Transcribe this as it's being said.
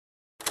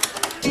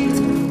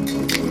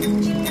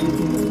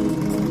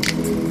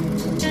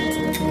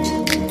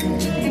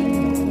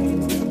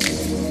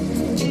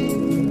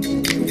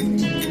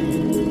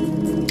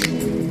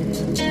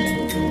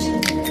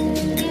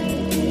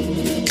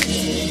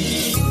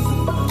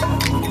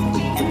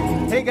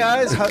Hey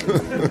guys,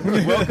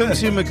 welcome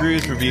to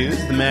McGrew's Reviews.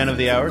 The man of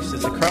the hour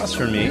sits across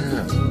from me.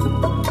 Yeah.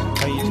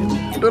 How you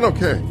doing? Doing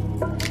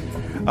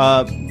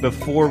okay.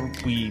 Before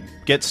we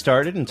get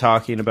started and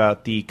talking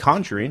about the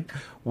Conjuring,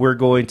 we're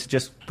going to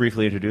just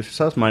briefly introduce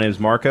ourselves. My name is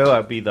Marco.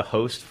 I'll be the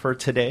host for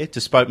today,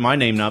 despite my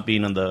name not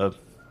being on the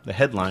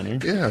headliner.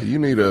 Yeah, you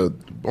need a...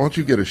 Why don't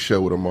you get a show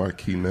with a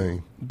marquee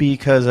name?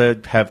 Because I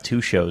have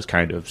two shows,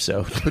 kind of,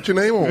 so... Put your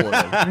name on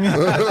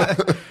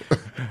one.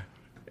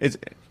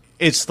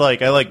 It's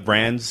like, I like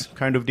brands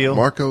kind of deal.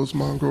 Marco's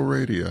Mongrel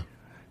Radio.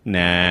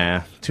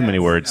 Nah, too many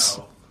words.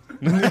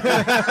 Okay,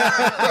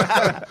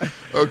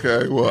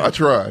 well, I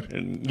tried.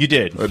 You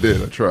did. I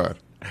tried.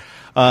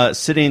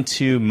 Sitting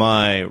to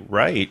my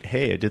right,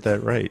 hey, I did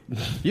that right.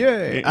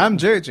 Yay, I'm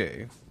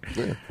JJ.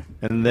 Yeah.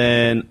 And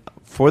then,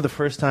 for the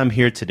first time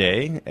here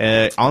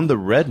today, on the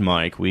red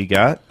mic, we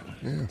got...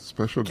 Yeah,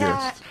 special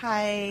Cat, guest.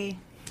 hi.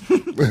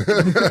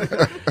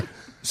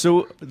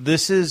 So,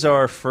 this is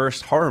our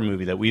first horror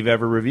movie that we've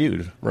ever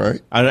reviewed.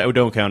 Right? I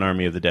don't count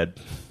Army of the Dead.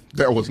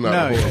 That was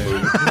not a horror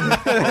movie.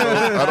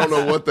 I don't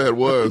know what that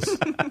was.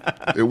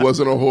 It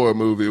wasn't a horror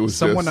movie. It was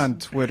Someone just... on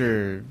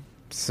Twitter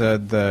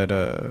said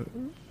that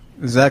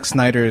Zack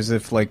Snyder is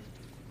if, like,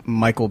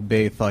 Michael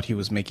Bay thought he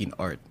was making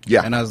art.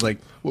 Yeah. And I was like,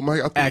 Well,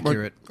 I think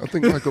accurate. I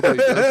think Michael Bay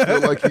does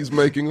feel like he's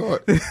making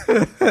art.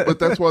 But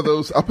that's why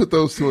I put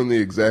those two in the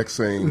exact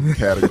same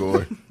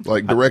category.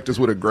 Like directors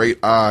with a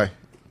great eye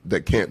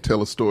that can't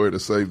tell a story to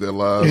save their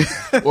lives,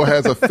 or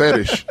has a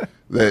fetish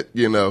that,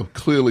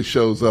 clearly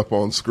shows up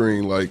on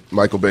screen, like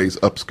Michael Bay's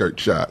upskirt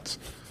shots.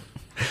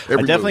 I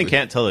definitely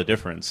can't tell the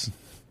difference.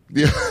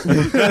 Yeah.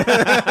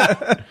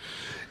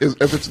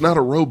 If it's not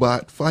a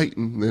robot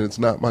fighting, then it's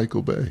not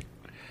Michael Bay.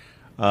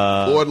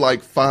 Or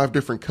like 5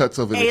 different cuts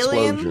of an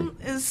explosion. Alien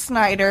is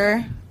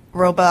Snyder.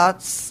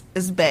 Robots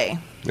is Bay.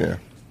 Yeah.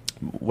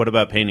 What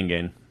about Pain and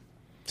Gain?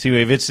 See,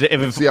 I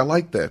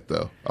like that,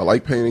 though. I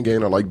like Pain and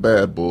Gain. I like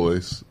Bad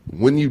Boys.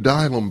 When you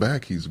dial him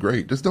back, he's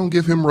great. Just don't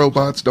give him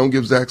robots. Don't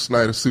give Zack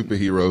Snyder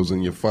superheroes,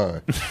 and you're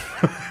fine.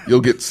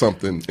 You'll get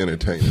something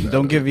entertaining.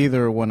 don't give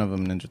either one of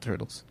them Ninja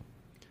Turtles.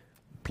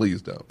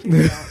 Please don't.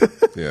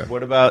 Yeah.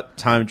 What about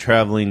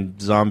time-traveling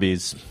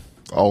zombies?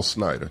 All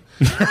Snyder.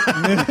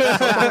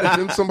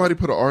 Didn't somebody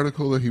put an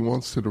article that he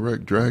wants to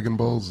direct Dragon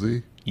Ball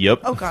Z?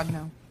 Yep. Oh, God,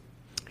 no.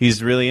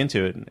 He's really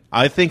into it.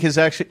 I think his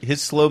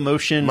slow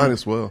motion... Might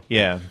as well.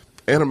 Yeah.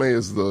 Anime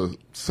is the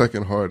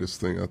second hardest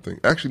thing, I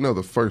think. Actually, no,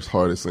 the first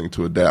hardest thing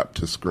to adapt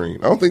to screen.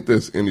 I don't think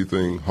there's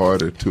anything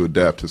harder to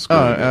adapt to screen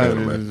than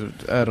anime.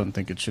 I don't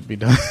think it should be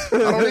done. I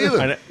don't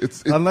either.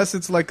 Unless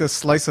it's like a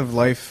slice of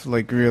life,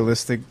 like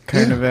realistic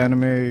kind of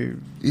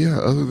anime. Yeah,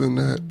 other than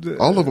that,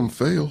 all of them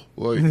fail.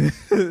 Like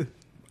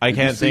I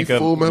can't think of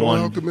Full Metal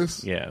one.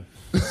 Alchemist? Yeah.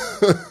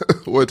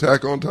 Or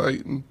Attack on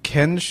Titan.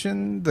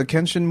 The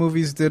Kenshin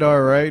movies did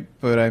all right,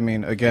 but I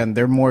mean, again,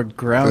 they're more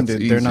grounded.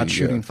 That's They're not easy,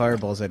 shooting yeah.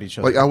 fireballs at each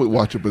other. Like I would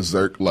watch a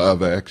Berserk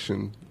live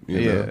action.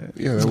 Yeah,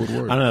 that would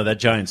work. I don't know, that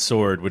giant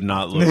sword would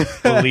not look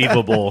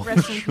believable.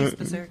 Rest in peace,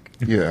 Berserk.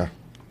 Yeah,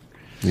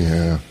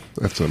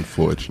 that's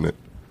unfortunate.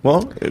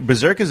 Well,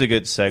 Berserk is a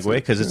good segue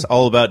because it's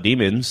all about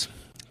demons.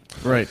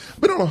 Right.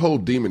 Been on a whole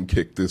demon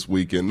kick this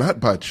weekend, not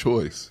by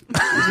choice.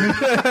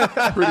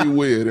 It's pretty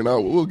weird, and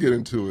we'll get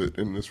into it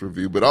in this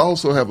review. But I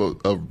also have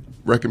a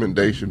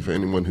recommendation for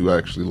anyone who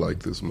actually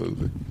liked this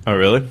movie. Oh,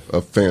 really?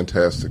 A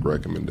fantastic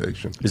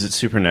recommendation. Is it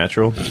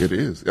supernatural? It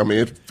is. I mean,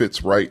 it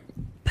fits right,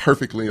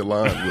 perfectly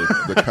aligned with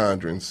the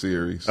Conjuring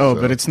series. Oh,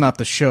 so. but it's not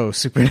the show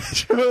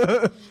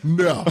Supernatural.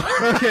 No.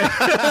 Okay.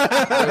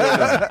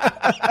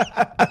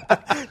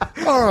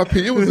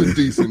 R.I.P. It was a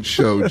decent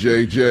show,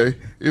 JJ.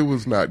 It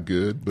was not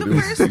good, but The it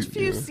was first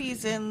few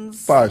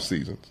seasons. 5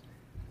 seasons.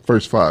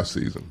 First 5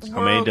 seasons.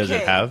 How many does it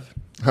Okay. have?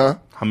 Huh?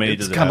 How many It's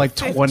does it kind have?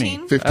 of like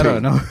 20. 15? I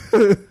don't know.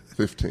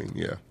 15,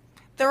 yeah.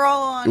 They're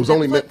all on It was Netflix.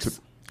 only meant to,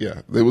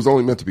 it was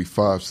only meant to be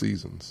 5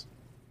 seasons.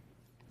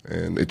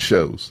 And it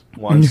shows.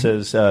 One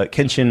says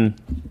Kenshin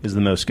is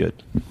the most good.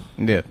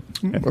 Yeah.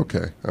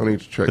 Okay. I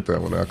need to check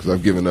that one out because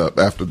I've given up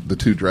after the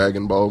 2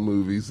 Dragon Ball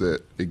movies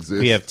that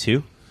exist. We have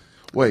 2?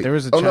 Wait. There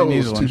was a no, it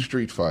Chinese was one. 2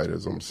 Street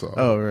Fighters. I'm sorry.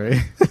 Oh, right.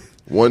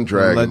 1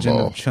 Dragon Legend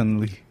Ball. of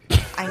Chun-Li.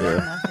 I know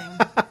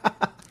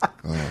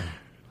nothing.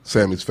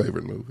 Sammy's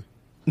favorite movie.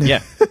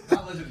 Yeah.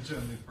 Not Legend of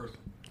Chun-Li person.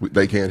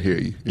 They can't hear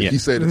you. Yeah. He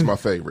said it's my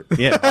favorite.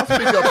 Yeah.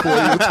 Speak up for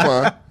you. It's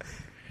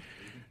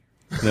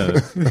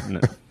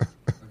fine.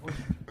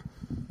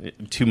 No.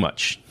 Too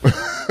much. You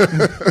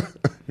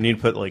need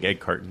to put like egg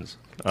cartons.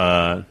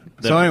 So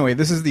anyway,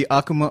 this is the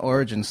Akuma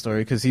origin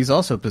story because he's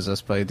also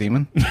possessed by a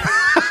demon.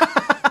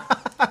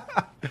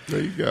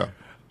 There you go.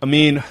 I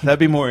mean, that'd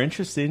be more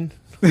interesting.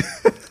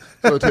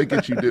 So I take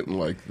it you didn't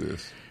like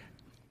this.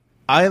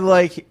 I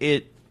like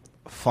it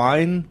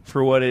fine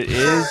for what it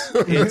is.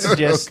 It's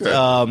just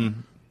Okay.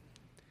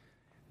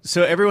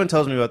 So everyone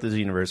tells me about this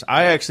universe.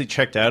 I actually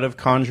checked out of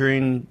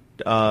Conjuring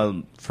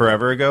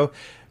forever ago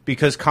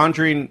because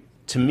Conjuring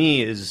to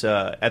me is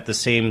at the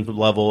same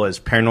level as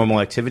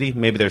Paranormal Activity.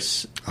 Maybe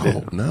there's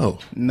Oh, no.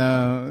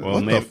 No. well,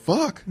 What maybe, the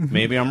fuck?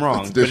 maybe I'm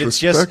wrong. That's but it's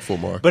just disrespectful,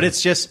 Mark. But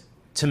it's just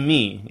to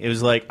me, it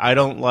was like, I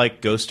don't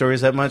like ghost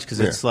stories that much because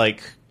it's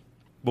like,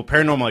 well,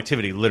 Paranormal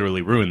Activity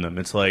literally ruined them.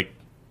 It's like,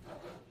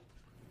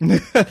 Well,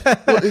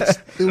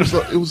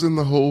 it was in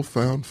the whole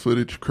found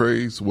footage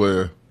craze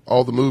where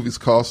all the movies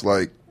cost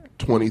like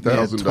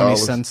 $20,000, 20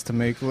 cents to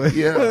make.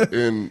 Yeah,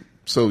 and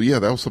so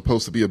that was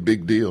supposed to be a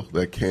big deal.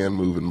 That can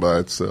moving by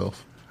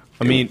itself.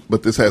 I mean,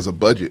 but this has a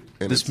budget.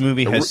 And this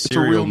movie has it's a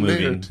serial real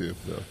moving. narrative,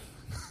 though.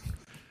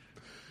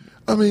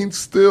 I mean,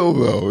 still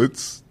though,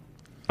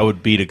 I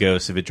would beat a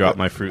ghost if it dropped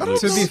my Fruit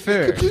Loops. To be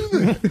fair,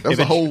 that was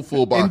a whole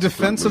full box. in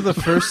defense of the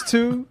first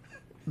two,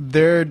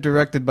 they're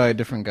directed by a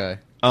different guy.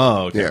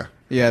 Oh, okay. Yeah.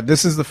 Yeah,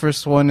 this is the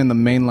first one in the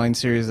mainline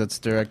series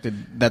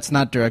that's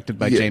not directed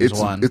by James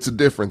Wan. It's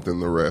different than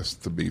the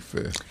rest, to be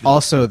fair.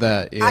 Also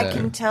that, yeah. I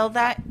can tell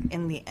that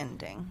in the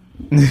ending.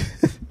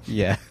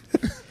 Yeah.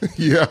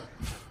 Yeah.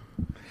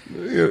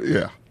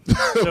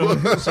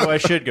 So I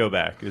should go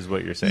back, is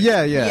what you're saying.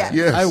 Yeah.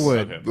 Yes. I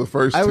would. Okay. The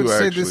first I would two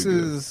say actually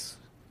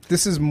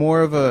this is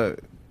more of a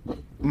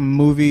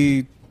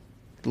movie,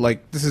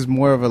 like this is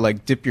more of a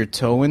like dip your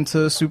toe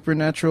into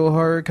supernatural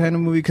horror kind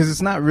of movie because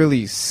it's not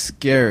really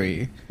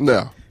scary.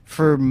 No.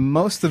 For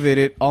most of it,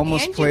 it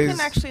almost And plays you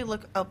can actually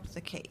look up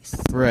the case.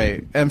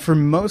 right, and for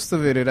most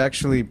of it, it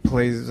actually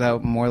plays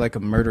out more like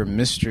a murder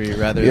mystery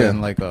rather Yeah. than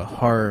like a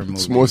horror movie.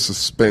 It's more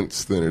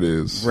suspense than it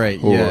is Right,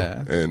 horror.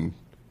 yeah. And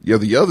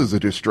the others are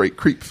just straight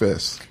creep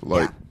fest.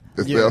 Like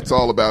that's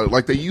all about it.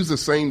 Like they use the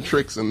same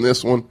tricks in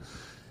this one.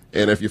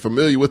 And if you're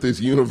familiar with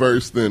this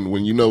universe, then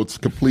when you know it's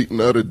complete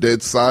and utter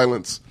dead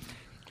silence,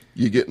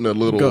 you're getting a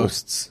little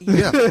Ghosts.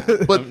 Yeah,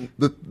 but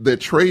the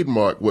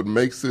trademark, what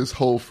makes this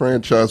whole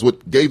franchise,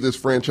 what gave this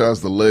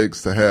franchise the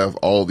legs to have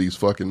all these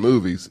fucking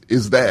movies,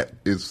 is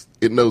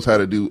it knows how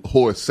to do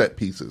horror set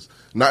pieces,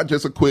 not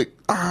just a quick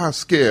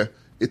scare.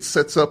 It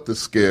sets up the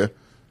scare,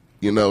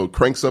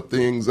 cranks up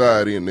the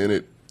anxiety, and then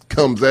it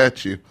comes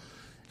at you.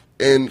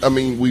 And I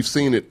mean, we've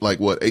seen it like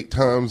 8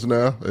 times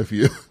now. If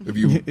you if been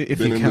you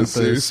in count this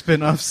the series.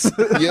 spin-offs.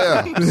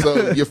 Yeah,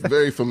 so you're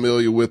very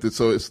familiar with it.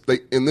 So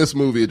in this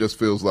movie, it just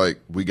feels like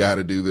we got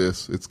to do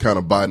this. It's kind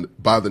of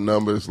by the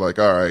numbers. Like,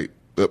 all right,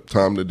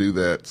 time to do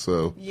that.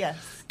 So Yes.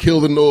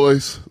 kill the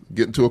noise,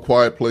 get into a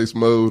quiet place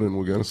mode, and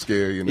we're gonna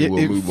scare you, and then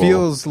we'll move It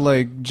feels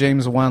like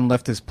James Wan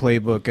left his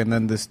playbook, and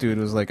then this dude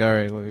was like, "All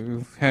right,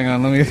 hang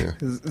on, let me." Yeah.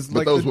 It's But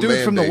like those the were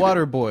dude from The mandated.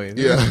 Water Boy.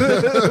 Yeah,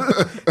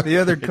 The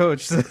other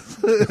coach.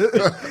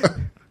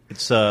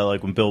 It's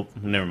like when Bill.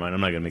 Never mind.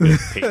 I'm not going to make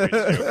a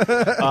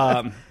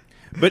Patriots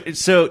joke.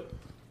 So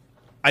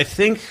I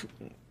think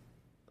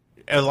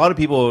a lot of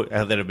people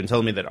that have been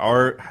telling me that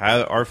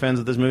are fans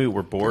of this movie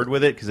were bored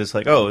with it because it's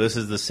like, oh, this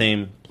is the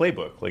same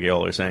playbook, like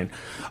y'all are saying.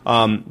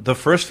 The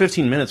first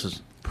 15 minutes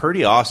was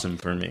pretty awesome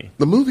for me.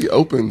 the movie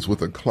opens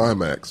with a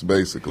climax.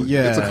 Basically,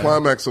 Yeah. it's a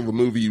climax of a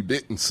movie you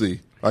didn't see.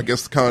 I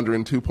guess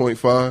Conjuring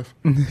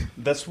 2.5.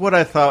 That's what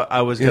I thought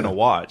I was going to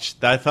watch.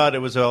 I thought it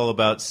was all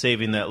about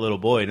saving that little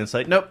boy, and it's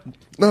like, nope.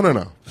 No.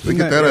 They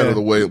get that out Yeah. of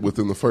the way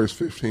within the first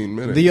 15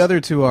 minutes. The other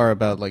two are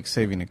about like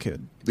saving a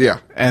kid, Yeah.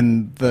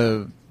 and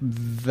Is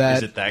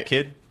it that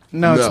kid?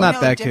 No, it's No. not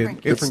No, that kid. different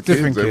It's Different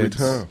different kids every kids.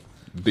 time.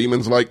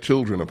 Demons like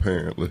children,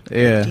 apparently.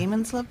 Yeah.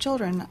 Demons love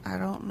children. I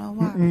don't know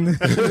why.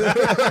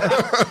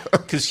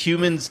 Because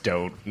humans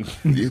don't,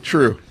 Yeah,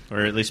 true. or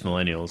at least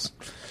millennials.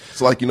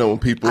 It's like, when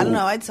people I don't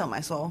know. I'd sell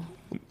my soul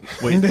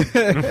Wait,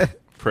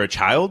 for a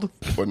child?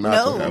 or not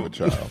No. to have a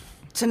child.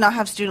 to not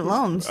have student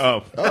loans.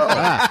 Oh,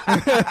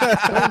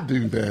 Don't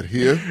do that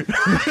here.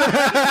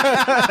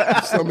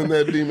 Summon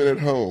that demon at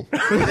home.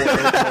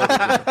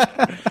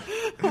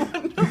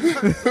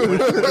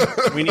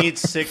 we need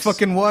 6.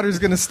 Fucking water's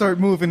gonna start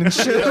moving and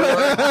shit.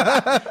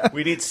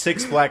 We need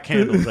 6 black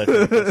candles. I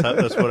think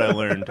that's what I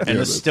learned, and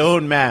a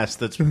stone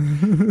mask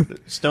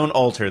stone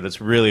altar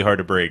that's really hard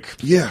to break.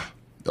 Yeah.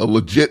 A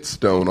legit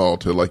stone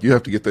altar. Like, you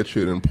have to get that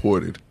shit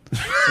imported.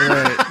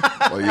 Right.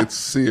 Like, it's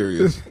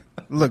serious.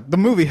 Look, the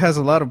movie has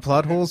a lot of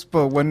plot holes,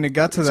 but when it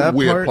got to Some that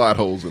weird part, plot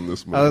holes in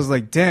this movie. I was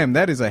like, damn,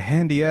 that is a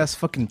handy ass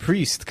fucking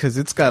priest because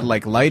it's got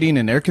like lighting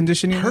and air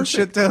conditioning and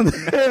shit down there.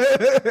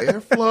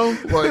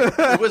 Airflow? Like,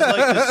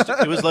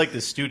 It was like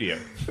the studio.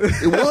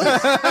 it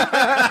was.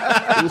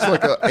 It was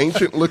like an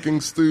ancient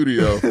looking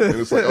studio. And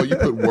it's like, oh, you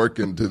put work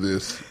into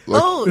this.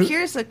 Like, Oh,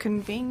 here's a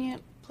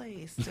convenient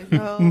place to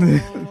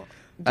go.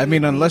 I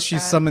mean, do unless these she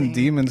bad summoned things.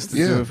 demons to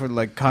Yeah. do it for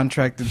like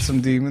contracted some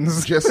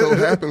demons. just so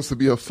happens to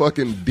be a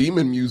fucking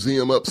demon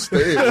museum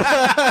upstairs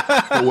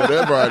for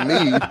whatever I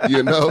need,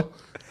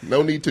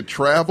 No need to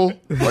travel.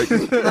 Like,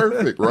 it's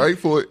perfect, right?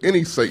 For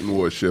any Satan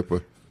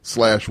worshipper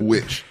 /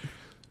 witch.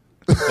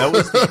 That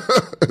was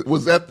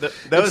Was that...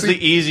 that was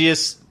the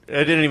easiest.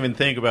 I didn't even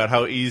think about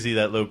how easy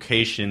that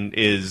location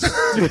is.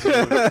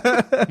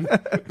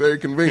 Very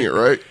convenient,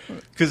 right?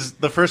 Because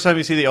the first time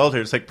you see the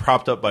altar, it's like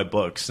propped up by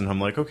books, and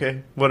I'm like,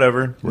 okay,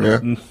 whatever. Yeah.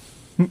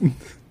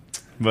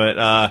 But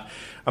I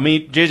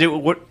mean,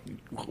 JJ,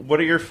 what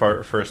are your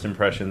first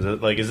impressions?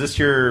 Like, is this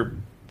your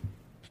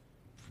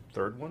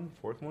third one,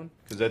 fourth one?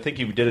 Because I think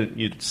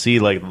you'd see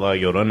like La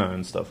Llorona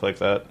and stuff like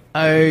that.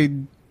 I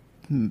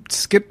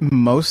skipped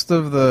most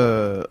of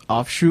the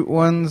offshoot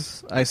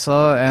ones. I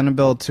saw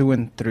Annabelle 2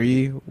 and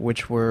 3,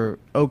 which were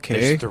okay.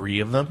 There's 3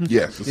 of them?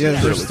 Yes. It's Yeah,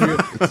 a there's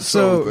trilogy. 3. It's its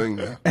own thing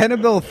now.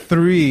 Annabelle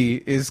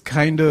 3 is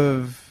kind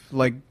of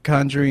like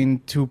Conjuring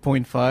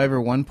 2.5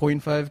 or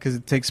 1.5 because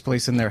it takes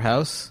place in their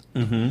house.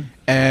 Mm-hmm.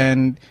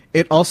 And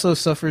it also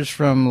suffers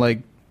from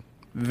like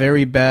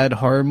very bad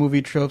horror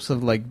movie tropes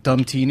of like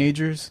dumb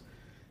teenagers.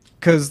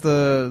 Because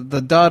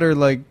the daughter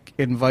like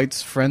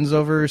invites friends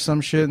over or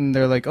some shit, and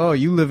they're like, "Oh,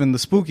 you live in the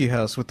spooky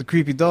house with the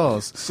creepy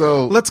dolls.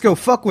 So Let's go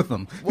fuck with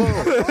them." Well,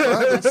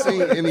 I haven't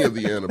seen any of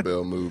the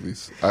Annabelle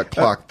movies. I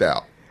clocked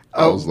out.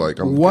 I was like,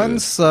 I'm 1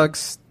 good.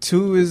 sucks,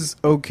 2 is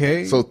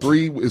okay. So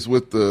 3 is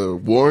with the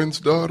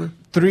Warren's daughter.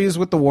 3 is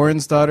with the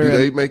Warren's daughter. Do and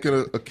they make it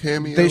a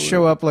cameo? they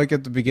show up like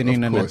at the beginning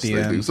Of and at course the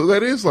they end. do. So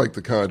that is like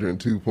the Conjuring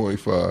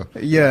 2.5.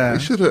 Yeah, They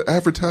should have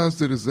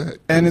advertised it as that.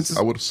 and 'cause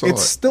I would have saw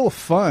it's it. still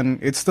fun.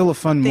 It's still a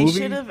fun They movie.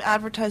 should have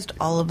advertised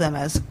all of them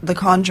as The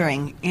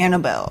Conjuring,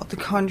 Annabelle, The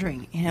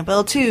Conjuring,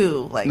 Annabelle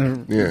 2. Like,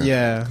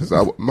 Yeah. Because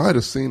I might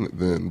have seen it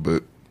then,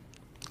 but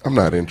I'm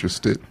not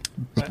interested.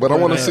 But I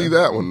want to see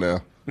that one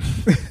now.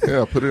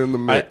 Yeah, put it in the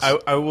mix.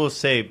 I will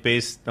say,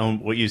 based on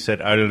what you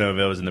said, I don't know if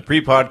it was in the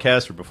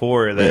pre-podcast or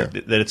before, that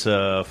it's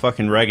a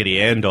fucking Raggedy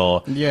Ann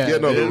doll. Yeah, yeah,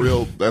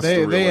 no, that's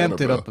they the real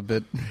amped it Annabelle. up a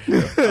bit.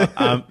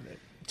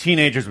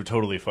 Teenagers would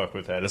totally fuck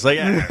with that. It's like,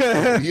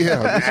 yeah.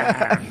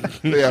 Yeah,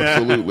 they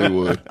absolutely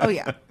would. oh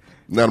yeah.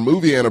 Now, the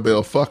movie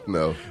Annabelle, fuck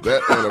no.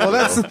 That Annabelle. Well,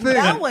 that's the thing.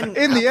 That one,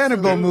 In the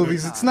Annabelle absolutely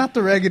movies, not. it's not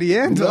the Raggedy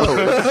Ann doll. No,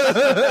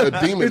 it's a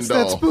demon It's doll.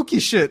 that spooky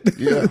shit.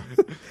 Yeah.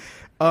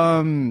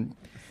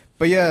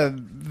 But yeah,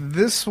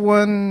 this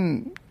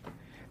one,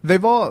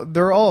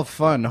 they're all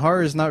fun.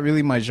 Horror is not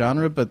really my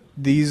genre, but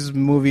these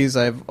movies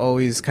I've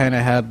always kind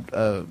of had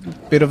a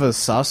bit of a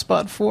soft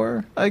spot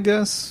for, I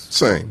guess.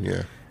 Same,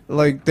 yeah.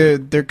 Like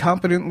they're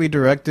competently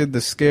directed. The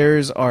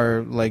scares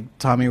are, like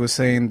Tommy was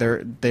saying,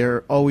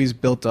 they're always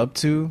built up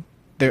to.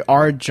 There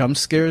are jump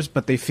scares,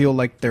 but they feel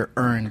like they're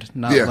earned,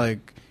 not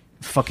like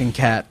fucking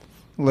cat.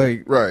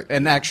 Like Right.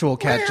 an actual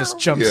cat just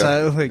jumps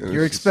Yeah. out. Like And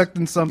you're it's just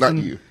expecting something.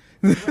 Not you.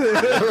 Making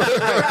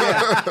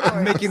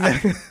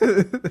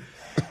that.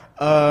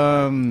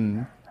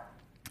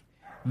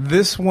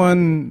 This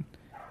one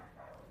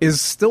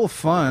is still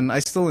fun. I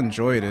still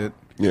enjoyed it,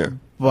 Yeah.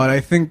 but I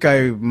think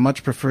I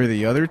much prefer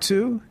the other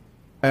two.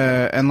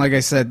 And like I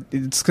said,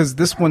 it's because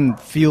this one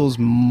feels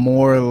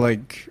more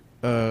like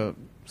a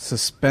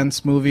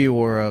suspense movie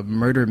or a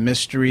murder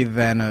mystery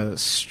than a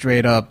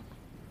straight up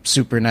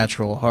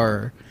supernatural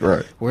horror.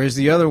 Right. Whereas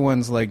the other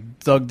ones like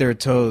dug their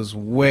toes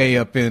way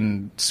up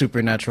in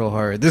supernatural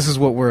horror. This is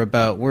what we're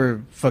about. We're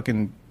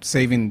fucking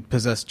saving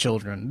possessed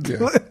children.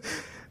 Yeah.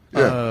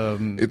 Yeah.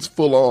 It's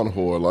full on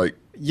horror. Like,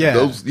 Yeah.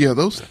 those,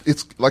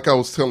 it's like I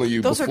was telling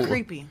you Those before. are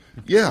creepy.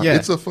 Yeah, Yeah.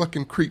 it's a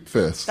fucking creep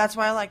fest. That's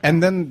why I like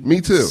And then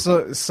Me too.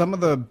 So some of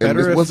the and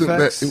better this wasn't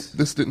effects,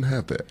 this didn't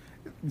have that.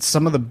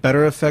 some of the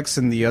better effects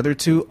in the other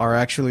two are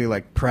actually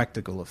like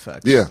practical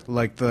effects. Yeah.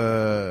 Like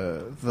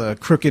the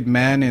crooked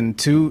man in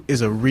 2 is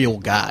a real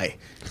guy.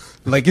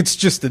 Like it's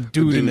just a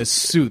dude in a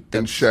suit.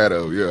 In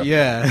shadow, yeah.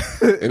 Yeah.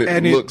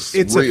 And it looks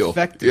it's real.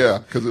 effective. Yeah,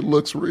 because it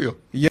looks real.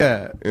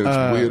 Yeah. And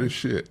it's weird as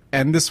shit.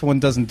 And this one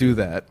doesn't do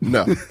that.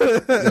 No. No,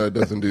 it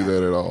doesn't do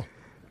that at all.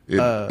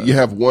 You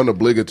have one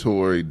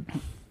obligatory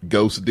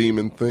ghost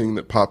demon thing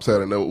that pops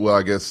out of nowhere. Well,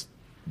 I guess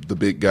the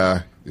big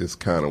guy is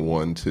kind of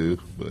one too,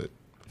 but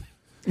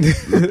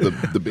the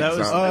big That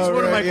was zombie.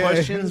 one of my right, yeah.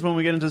 questions when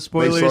we get into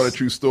spoilers. Based on a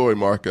true story,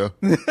 Marco.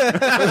 based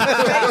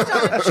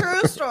on a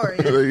true story.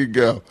 There you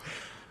go.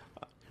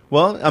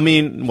 Well, I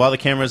mean, while the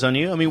camera's on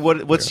you, I mean,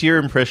 what's your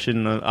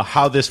impression of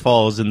how this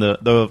falls in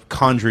the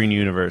Conjuring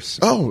universe?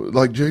 Oh,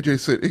 like JJ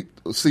said,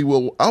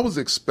 well, I was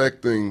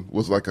expecting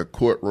was like a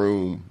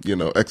courtroom,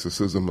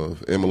 exorcism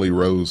of Emily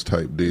Rose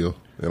type deal.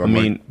 And I'm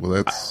like, well,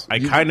 that's... I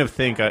kind of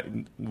think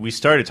we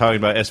started talking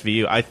about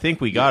SVU. I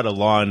think we got a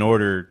Law and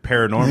Order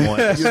paranormal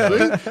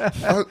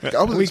episode.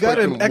 I was We got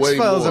an expecting way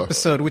X-Files more.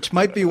 episode, which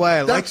might be why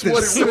I like That's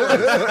what this. it was.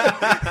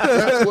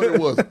 That's what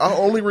it was. The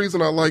only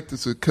reason I like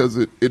this is because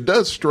it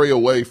does stray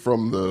away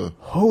from the...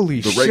 Holy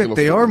the shit, regular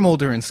they form. are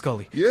Mulder and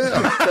Scully.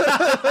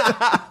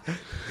 Yeah.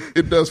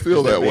 It does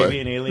feel that Maybe way.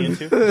 an alien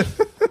too.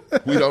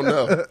 We don't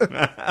know.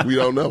 We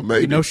don't know.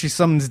 Maybe. You know she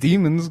summons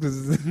demons.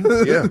 'Cause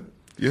Yeah.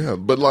 Yeah.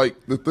 But, like,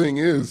 the thing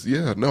is,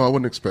 I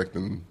wasn't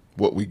expecting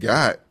what we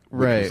got.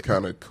 Which Right. was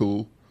kind of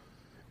cool.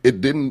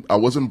 I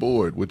wasn't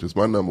bored, which is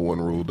my number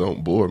one rule.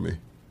 Don't bore me.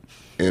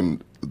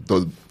 And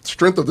the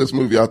strength of this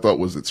movie, I thought,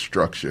 was its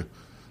structure.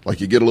 Like,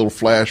 you get a little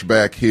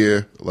flashback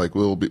here. Like,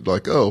 we'll be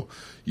like, oh,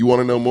 you want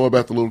to know more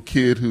about the little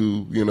kid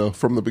who,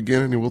 from the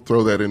beginning, and we'll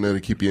throw that in there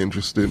to keep you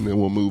interested, and then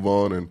we'll move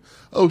on. And,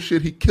 oh,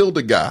 shit, he killed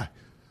a guy.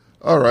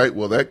 All right,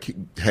 well, that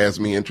has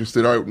me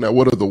interested. All right, now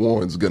what are the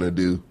Warrens going to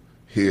do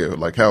here?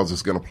 Like, how's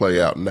this going to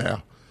play out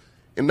now?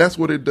 And that's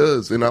what it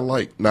does. And I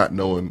like not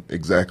knowing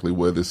exactly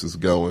where this is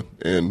going.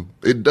 And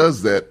it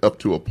does that up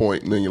to a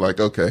point, and then you're like,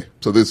 okay,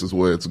 so this is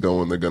where it's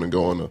going. They're going to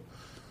go on a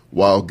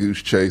wild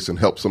goose chase and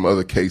help some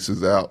other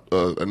cases out,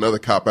 another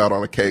cop out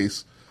on a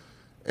case.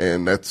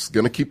 and that's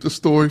going to keep the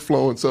story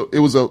flowing. So it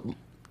was a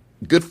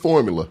good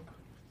formula,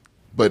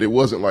 but it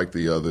wasn't like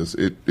the others.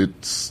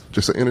 It's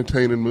just an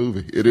entertaining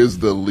movie. It is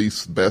the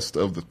least best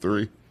of the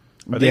three.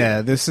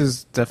 Yeah, this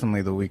is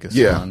definitely the weakest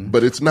one.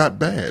 But it's not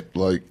bad.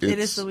 Like It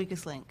is the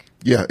weakest link.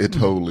 Yeah, it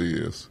totally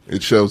is.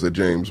 It shows that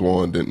James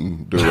Wan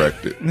didn't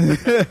direct it.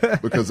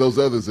 Because those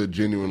others are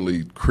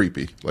genuinely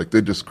creepy. Like,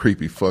 they're just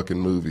creepy fucking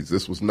movies.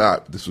 This was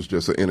not. This was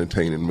just an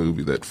entertaining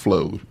movie that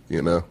flowed,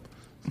 you know?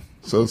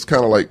 So it's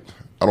kind of like,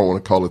 I don't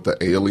want to call it the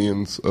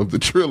Aliens of the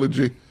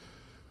trilogy,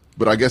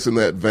 but I guess in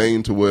that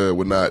vein to where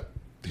we're not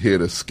here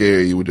to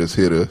scare you, we're just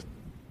here to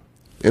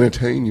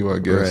entertain you, I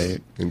guess,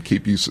 right, and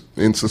keep you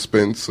in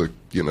suspense, or,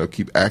 you know,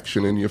 keep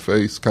action in your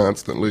face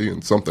constantly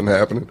and something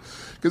happening.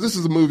 Because this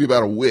is a movie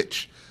about a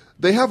witch.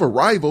 They have a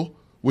rival,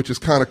 which is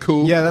kind of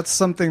cool. Yeah, that's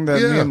something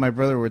that me and my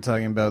brother were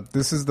talking about.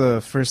 This is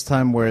the first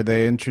time where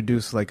they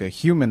introduce like a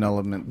human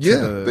element.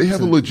 They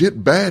have a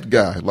legit bad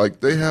guy.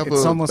 Like, they have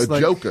a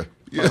Joker.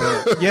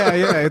 Yeah.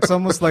 yeah. It's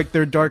almost like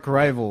their dark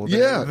rival.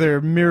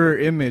 Their mirror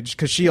image,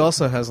 because she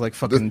also has like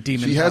fucking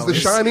demon She has powers. The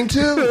Shining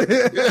too.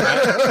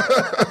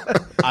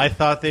 I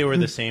thought they were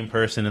the same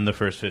person in the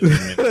first 15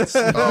 minutes.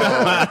 That's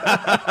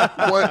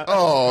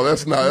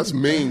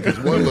mean, because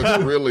one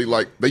looks really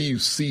like they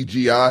use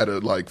CGI to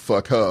like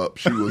fuck her up.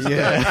 She was,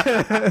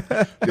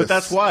 but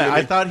that's why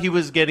I thought he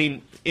was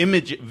getting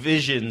image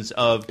visions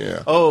of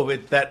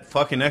that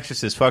fucking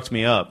exorcist fucked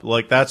me up.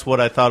 Like, that's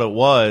what I thought it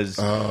was.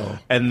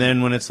 And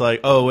then when it's like,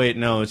 oh wait,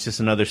 no, it's just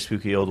another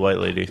spooky old white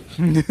lady.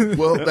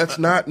 Well, that's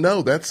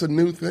a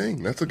new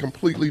thing. That's a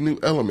completely new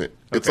element.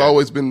 Okay. It's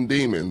always been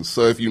demons.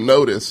 So if you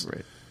notice,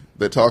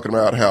 they're talking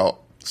about how,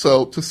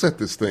 so to set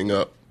this thing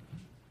up,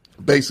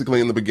 basically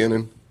in the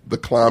beginning, the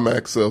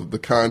climax of The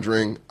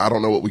Conjuring, I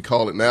don't know what we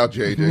call it now,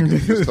 JJ,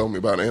 because you just told me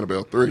about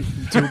Annabelle 3.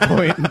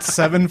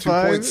 2.75?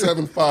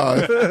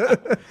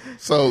 2.75.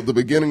 So the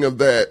beginning of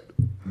that,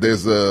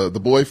 there's the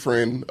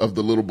boyfriend of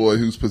the little boy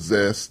who's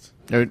possessed.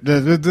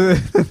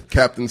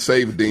 Captain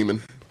Save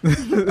Demon,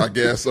 I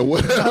guess, or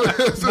whatever.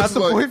 Not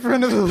the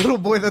boyfriend of the little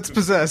boy that's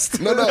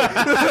possessed. No.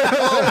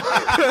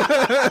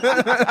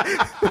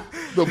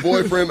 The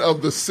boyfriend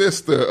of the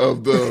sister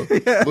of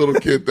the little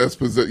kid that's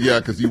possessed. Yeah,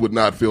 because you would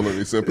not feel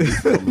any sympathy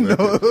from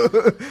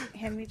that.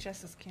 Hand me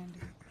Jess's candy.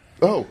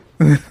 Oh.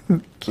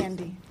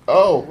 Candy.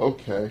 Oh,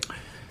 okay.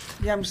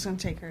 Yeah, I'm just going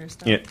to take her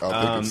stuff. Yeah.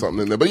 I'll think of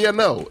something in there. But yeah,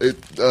 no.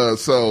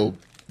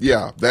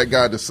 That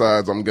guy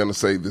decides, I'm going to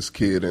save this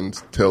kid and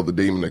tell the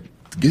demon to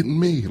get in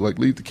me. Like,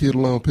 leave the kid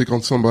alone. Pick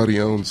on somebody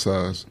own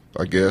size,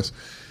 I guess.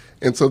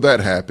 And so that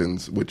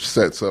happens, which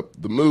sets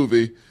up the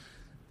movie.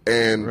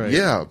 And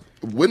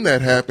when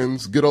that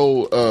happens, good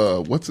old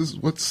Warren?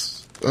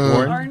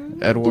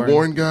 Ed Warren. The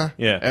Warren guy?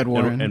 Yeah. Ed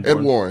Warren.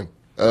 Ed Warren.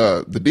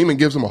 The demon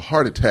gives him a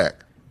heart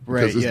attack.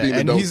 Right, This demon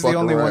and don't he's the fuck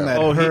only around.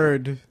 one that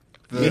heard.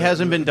 He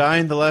hasn't been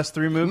dying the last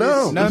 3 movies?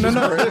 No.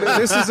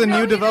 This is a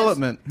new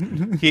development.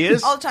 He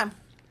is? All the time.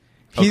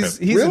 He's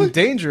Really? in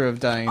danger of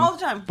dying. All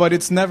the time. But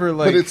it's never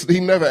like... But he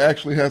never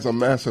actually has a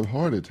massive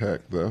heart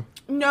attack, though.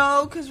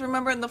 No, because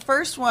remember in the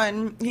first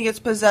one, he gets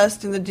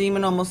possessed and the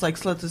demon almost like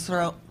slits his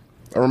throat.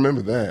 I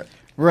remember that.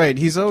 Right,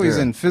 he's always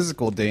in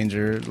physical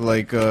danger,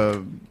 like,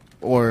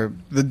 or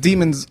the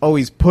demons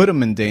always put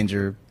him in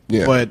danger.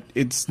 Yeah. But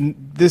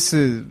this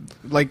is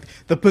like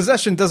the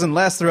possession doesn't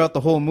last throughout the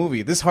whole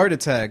movie. This heart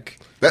attack,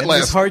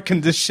 this heart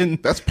condition,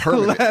 that's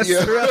permanent.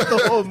 Lasts throughout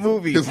the whole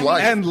movie. His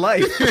life and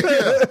life.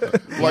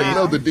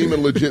 The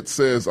demon legit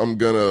says, "I'm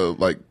gonna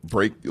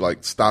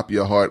stop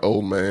your heart,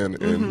 old man,"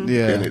 and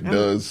it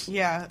does.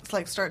 Yeah, it's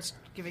like starts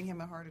giving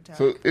him a heart attack.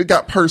 So it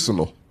got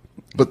personal,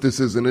 but this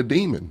isn't a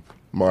demon,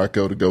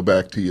 Marco. To go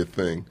back to your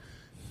thing,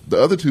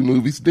 the other 2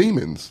 movies,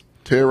 demons.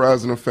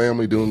 Terrorizing a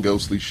family, doing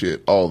ghostly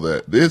shit, all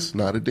that. This,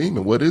 not a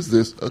demon. What is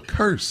this? A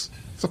curse.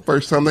 It's the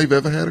first time they've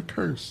ever had a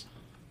curse.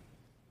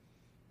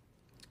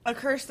 A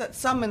curse that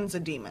summons a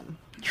demon.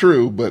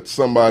 True, but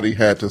somebody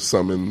had to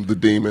summon the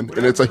demon,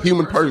 and it's a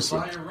human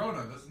person.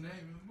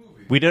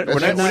 We didn't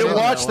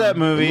watch that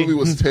movie. The movie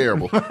was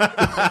terrible.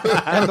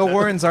 And the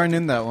Warrens aren't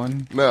in that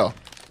one. No.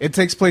 It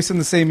takes place in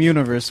the same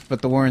universe,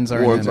 but the Warrens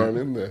aren't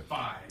in there.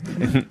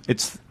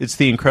 It's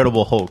the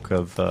Incredible Hulk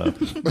of the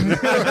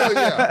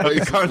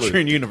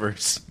Conjuring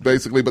universe.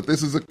 Basically, but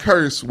this is a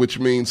curse, which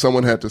means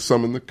someone had to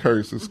summon the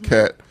curse, as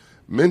Kat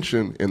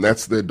mentioned, and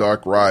that's their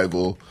dark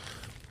rival,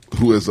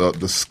 who is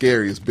the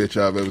scariest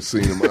bitch I've ever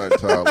seen in my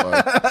entire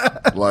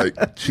life. Like,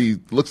 she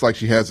looks like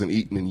she hasn't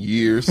eaten in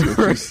years, and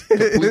she's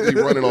completely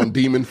running on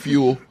demon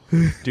fuel.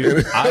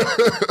 Dude,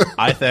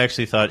 I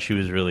actually thought she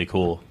was really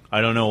cool.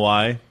 I don't know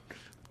why,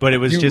 but it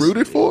was You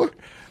rooted for her?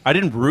 I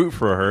didn't root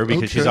for her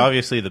because she's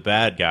obviously the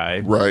bad guy.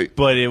 Right.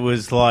 But it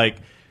was like...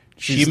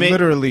 She's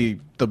literally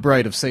the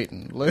bride of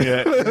Satan.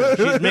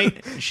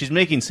 She's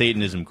making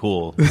Satanism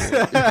cool.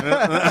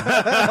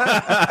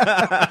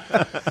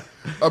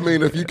 I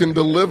mean, if you can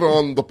deliver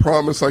on the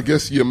promise, I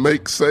guess you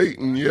make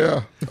Satan,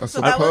 I suppose.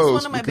 So that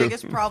was one of my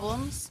biggest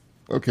problems.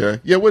 Okay.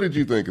 Yeah, what did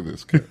you think of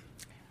this, Kat?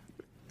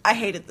 I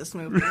hated this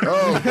movie.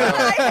 Oh, God.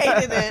 I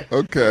hated it.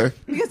 Okay.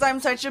 Because I'm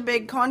such a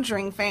big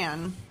Conjuring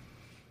fan.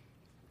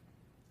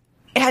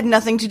 It had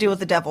nothing to do with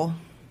the devil.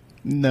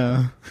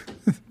 No.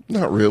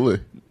 Not really.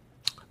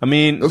 I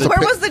mean, There's Where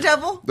was the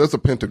devil? There's a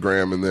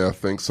pentagram in there, I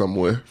think,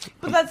 somewhere.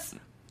 But that's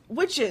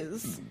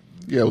witches.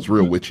 Yeah, it was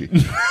real witchy.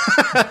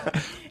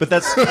 but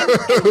that's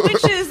And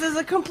witches is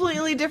a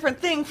completely different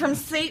thing from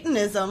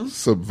Satanism.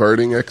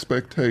 Subverting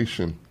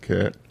expectation,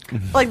 Kat.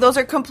 Like, those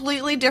are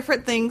completely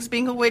different things.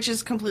 Being a witch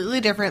is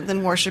completely different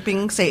than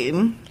worshiping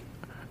Satan.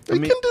 They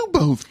can do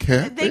both,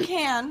 Kat. They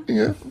can.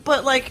 Yeah.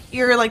 But, like,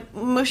 you're, like,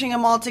 mushing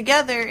them all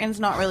together, and it's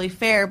not really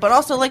fair. But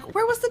also, like,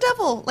 where was the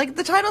devil? Like,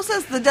 the title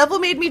says, the devil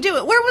made me do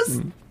it. Where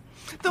was...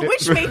 The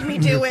witch made me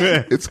do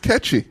it. It's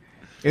catchy.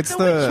 It's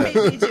The witch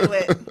made me do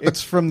it.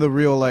 It's from the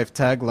real life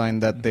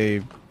tagline that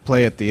they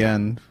play at the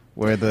end,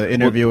 where the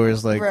interviewer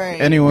is like, Right.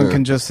 anyone Yeah.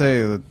 can just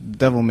say, the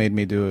devil made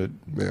me do it.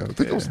 Yeah, I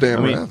think it was Dan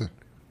I mean- Rather.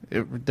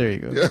 There you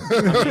go.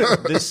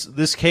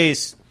 this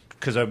case,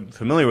 because I'm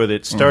familiar with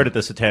it, started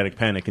the Satanic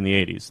Panic in the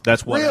 80s.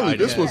 That's what Really? I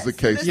This know. was the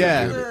case. This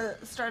Yeah. is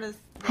the start of...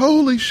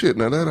 Holy shit!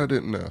 Now that I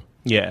didn't know.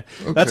 Yeah,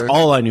 Okay. that's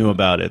all I knew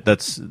about it.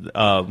 That's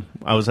I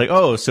was like,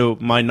 oh, so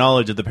my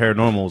knowledge of the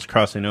paranormal is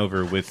crossing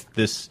over with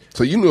this.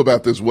 So you knew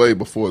about this way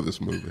before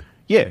this movie.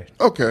 Yeah.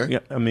 Okay. Yeah.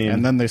 I mean,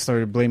 And then they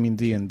started blaming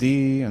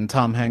D&D, and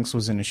Tom Hanks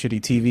was in a shitty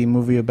TV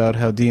movie about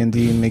how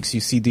D&D makes you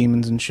see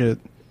demons and shit.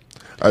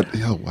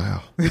 Oh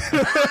wow.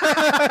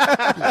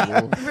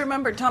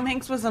 Remember, Tom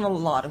Hanks was in a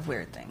lot of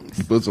weird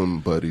things. Bosom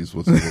Buddies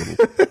was a little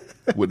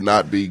would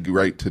not be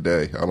great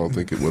today. I don't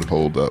think it would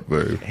hold up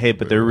very. hey,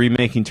 but they're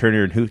remaking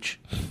Turner and Hooch.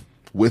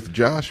 With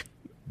Josh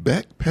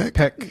Peck.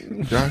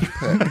 Josh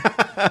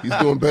Peck. He's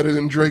doing better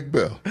than Drake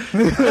Bell.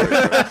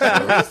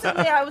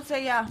 Recently, I would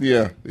say, yeah.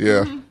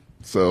 Yeah.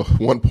 So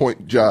 1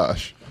 point,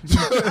 Josh.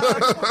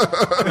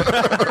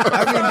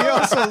 I mean, he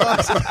also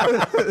lost.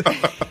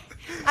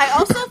 I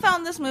also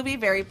found this movie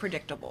very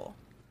predictable.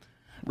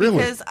 Really?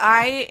 Because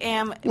I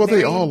am. Well,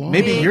 they very all are.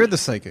 Maybe big- you're the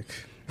psychic.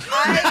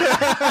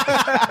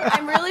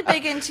 I'm really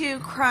big into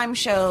crime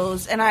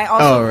shows, and I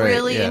also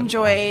really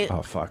enjoy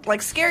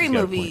like scary He's got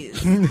a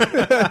movies.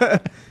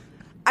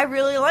 I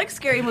really like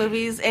scary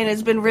movies, and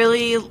it's been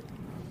really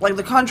like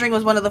The Conjuring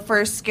was one of the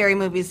first scary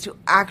movies to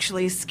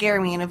actually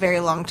scare me in a very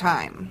long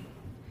time.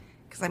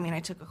 Because I mean, I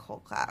took a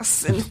whole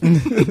class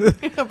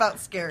about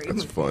scary. That's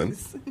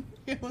movies. fun.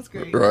 It was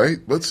great. Right?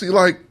 But see,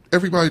 like,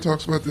 everybody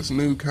talks about this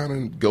new kind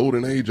of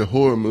golden age of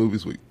horror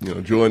movies with,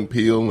 Jordan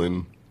Peele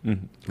and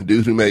the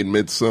dude who made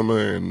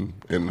Midsummer and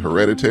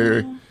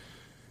Hereditary.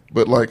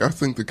 But, like, I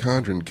think The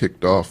Conjuring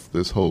kicked off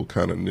this whole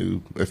kind of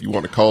new, if you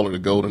want to call it a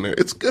golden era.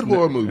 It's good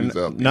horror movies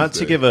out there. Not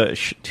to give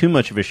too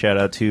much of a shout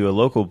out to a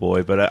local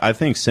boy, but I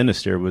think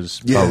Sinister was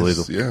probably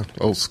the. Yeah.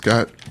 Oh,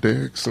 Scott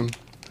Derrickson.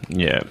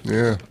 Yeah.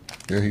 Yeah,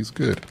 he's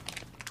good.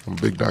 I'm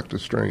a big Doctor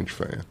Strange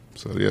fan.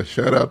 So, yeah,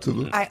 shout out to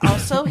the... I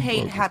also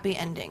hate happy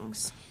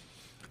endings.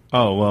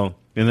 Oh well,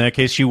 in that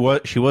case, she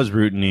was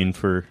rooting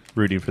for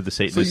the So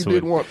Satanists. you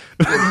did want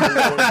the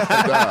ones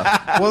to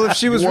die. Well, if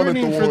she was You wanted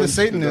rooting the for the ones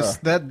to Satanists,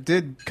 die. that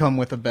did come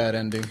with a bad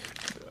ending.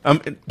 Well,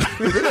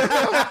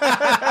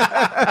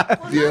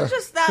 Yeah. not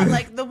just that,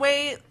 like the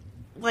way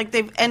like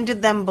they've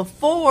ended them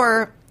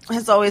before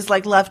has always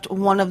like left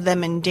one of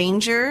them in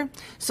danger.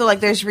 So like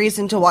there's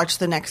reason to watch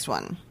the next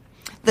one.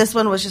 This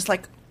one was just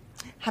like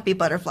happy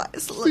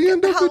butterflies. Look the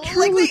end at of how, the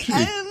trilogy. like the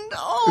end.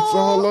 Oh. It's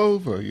all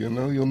over,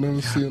 You'll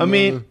never see another. I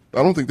mean-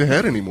 I don't think they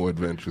had any more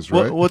adventures,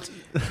 right? what's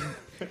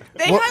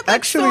They Well, had like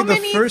actually, so the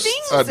many first-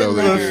 things I know in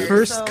they there. did. The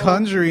first so-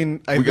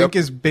 Conjuring, I We think, got-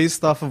 is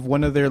based off of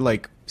one of their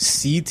like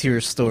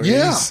C-tier stories.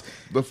 Yeah,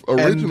 the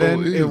original and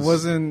then is. it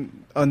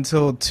wasn't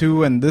until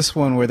 2 and this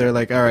one where they're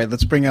like, all right,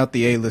 let's bring out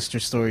the A-lister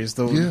stories.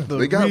 The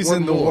they got reason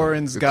one the more.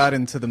 Warrens got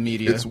into the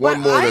media. It's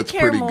one But more I that's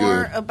care pretty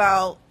more good.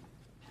 about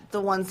the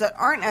ones that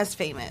aren't as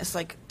famous.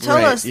 Like tell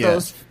Right, us yeah.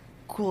 those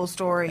cool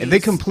stories. And they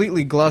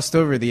completely glossed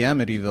over the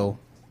Amityville.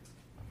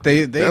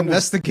 They That was-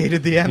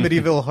 investigated the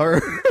Amityville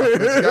horror.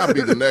 It's got to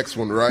be the next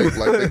one, right?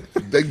 Like,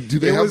 do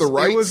they have the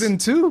rights? It was in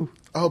 2.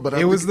 Oh, but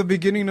It was the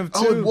beginning of 2.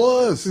 Oh, it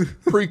was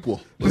prequel.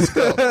 Let's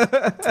go.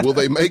 Will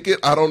they make it?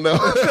 I don't know.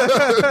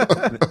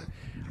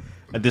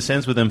 this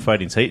ends with them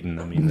fighting Satan?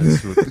 I mean,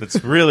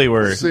 that's really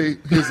where. See,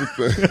 here's the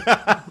thing.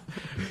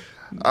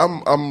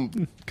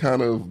 I'm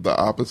kind of the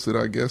opposite,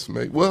 I guess.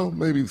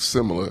 Maybe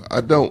similar.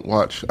 I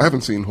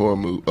haven't seen a horror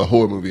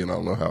movie in I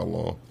don't know how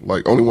long.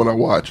 Like, only one I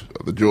watch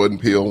are the Jordan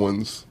Peele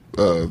ones.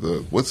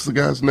 What's the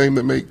guy's name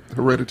that made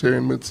Hereditary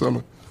and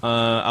Midsummer?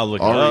 I'll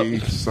look it Ari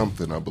up.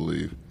 something, I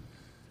believe.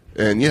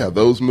 And yeah,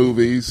 those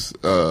movies.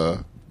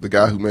 The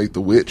guy who made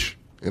The Witch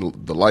and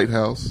The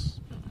Lighthouse.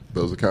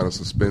 Those are kind of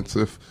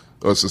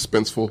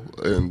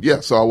suspenseful. And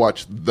yeah, so I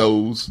watched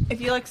those. If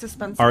you like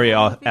suspense, Ari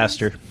movies,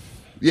 Aster.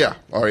 Yeah,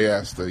 Ari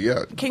Aster.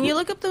 Yeah. Can you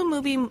look up the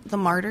movie The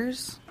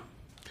Martyrs?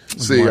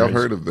 See, Martyrs. I've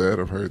heard of that.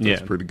 I've heard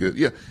that's Yeah. pretty good.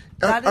 Yeah,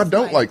 That I is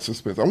don't my like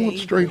suspense. I want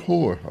straight favorite.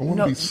 horror. I want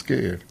to No. be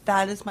scared.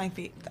 That is my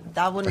favorite.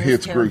 That one I is hear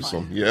it's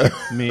terrifying. gruesome. Yeah.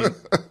 I mean,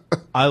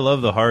 I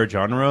love the horror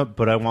genre,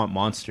 but I want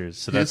monsters,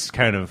 so that's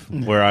kind of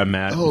where I'm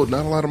at. Oh,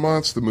 not a lot of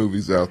monster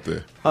movies out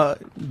there.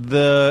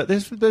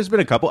 There's been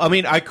a couple. I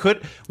mean,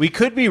 we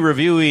could be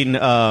reviewing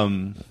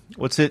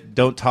what's it?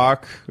 Don't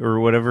Talk or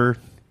whatever.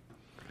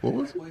 What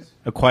was it?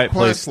 A Quiet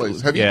Place.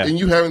 Have you? And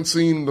you haven't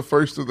seen the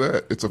first of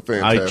that? It's a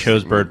fantastic. I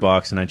chose movie. Bird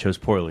Box, and I chose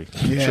poorly.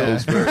 You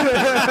chose you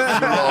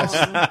lost.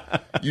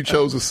 You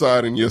chose a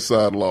side, and your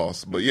side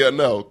lost. But yeah,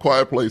 no,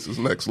 Quiet Place is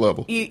next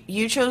level.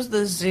 You chose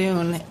the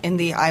Zune in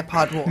the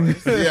iPod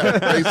Wars. Yeah,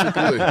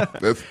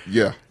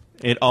 basically.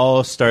 It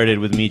all started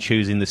with me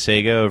choosing the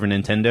Sega over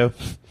Nintendo.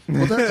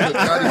 Well, that's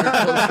not even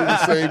close to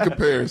the same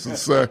comparison,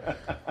 sir.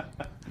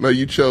 No,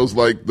 you chose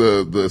like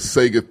the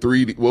Sega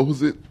 3D. What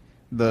was it?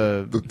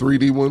 The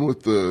 3D one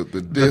with the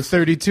disc. The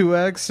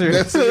 32X? Or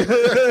That's it.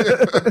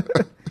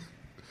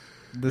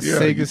 the Yeah,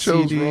 Sega you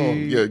chose CD? wrong.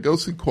 Yeah, go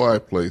see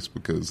Quiet Place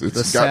because it's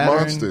The got Saturn?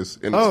 monsters.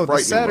 And Oh, it's the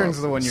frightening Saturn's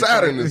monsters. the one you're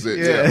Saturn talking- is it,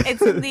 yeah. yeah.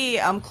 It's in the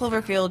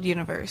Cloverfield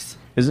universe.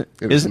 Is it?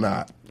 It's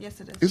not.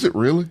 Yes, it is. Is it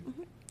really?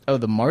 Oh,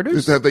 the Martyrs?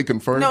 Is that they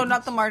confirmed? No,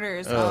 not the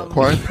Martyrs. Quiet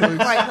Place?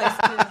 Quiet Place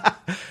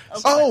 2.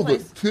 Oh, Quiet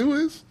the Place. 2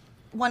 is?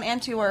 1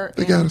 and 2 are.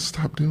 They got to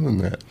stop doing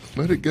that.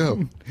 Let it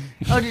go.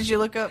 Oh, did you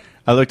look up?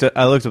 I looked up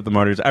the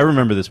Martyrs. I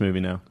remember this movie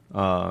now.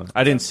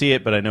 I didn't see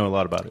it, but I know a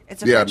lot about it.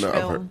 It's a Yeah, French no,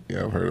 film.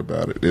 I've heard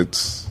about it.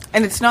 It's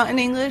And it's not in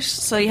English,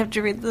 so you have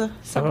to read the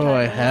subtitles. Oh,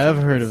 I have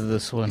heard of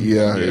this one. I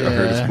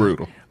heard it's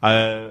brutal.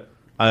 I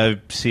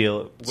see.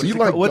 What's it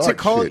dark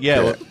called? shit,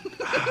 Yeah, Kat.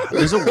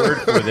 there's a word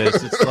for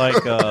this. It's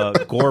like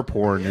gore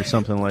porn or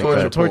something like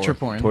that. Torture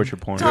porn. Torture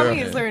porn. Tommy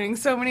Yeah. is learning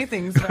so many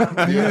things now.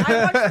 I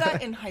watched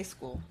that in high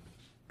school.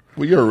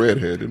 Well, you're a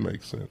redhead. It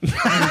makes sense.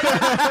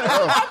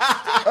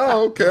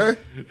 Okay.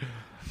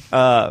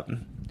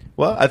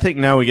 Well, I think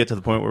now we get to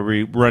the point where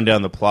we run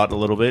down the plot a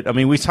little bit. I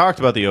mean, we talked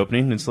about the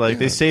opening. It's like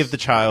they save the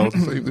child.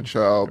 Save the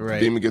child. Right.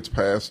 The demon gets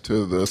passed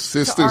to the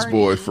sister's Arnie.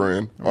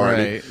 boyfriend,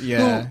 Arnie. Right,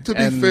 yeah. Who, to be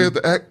And-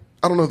 fair,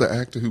 I don't know the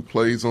actor who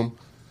plays him.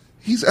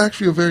 He's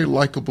actually a very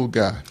likable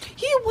guy.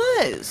 He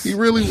was. He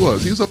really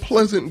was. He was a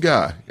pleasant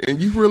guy, and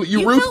you root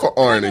felt for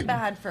Arnie. kinda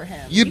bad for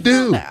him. You feel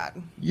do.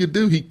 bad. You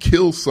do. He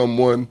kills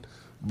someone,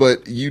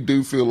 but you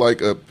do feel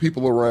like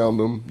people around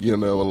him,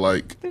 are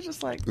like, They're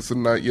just like, it's a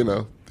nice,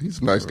 he's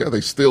a nice guy.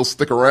 They still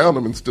stick around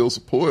him and still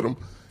support him,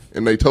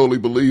 and they totally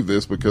believe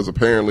this because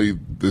apparently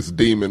this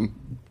demon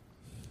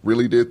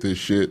really did this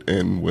shit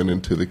and went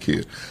into the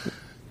kid.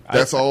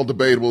 That's all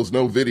debatable. There's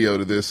no video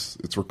to this.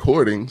 It's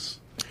recordings.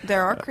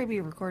 there are creepy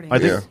recordings. I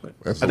think,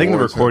 that's I think the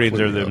Lawrence had recordings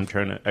are plenty them of.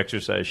 trying to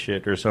exercise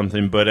shit or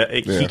something.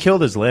 But Yeah. he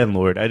killed his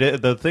landlord.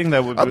 The thing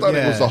that I thought it was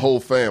Yeah. the whole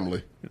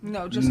family.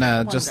 No, just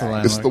Nah, one just the guy.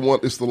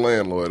 landlord. It's the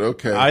landlord.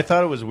 Okay. I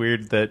thought it was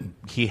weird that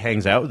he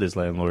hangs out with his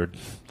landlord.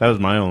 That was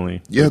my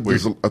only. Yeah,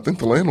 weird. I think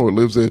the landlord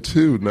lives there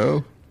too.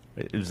 No.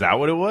 Is that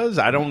what it was?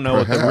 I don't know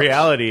what Perhaps. the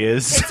reality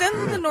is. It's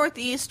in the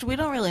Northeast. We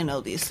don't really know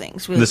these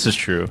things. This is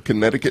true.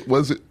 Connecticut,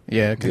 was it?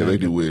 Yeah, Yeah, they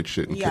do weird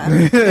shit in Yeah,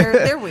 Connecticut.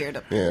 they're weird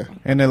up there. Yeah.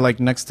 And then, like,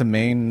 next to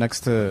Maine,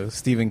 next to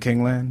Stephen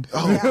King land.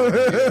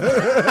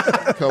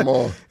 Oh, come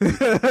on.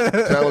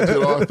 Talented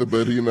author,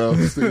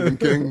 but, Stephen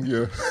King,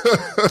 yeah.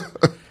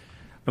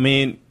 I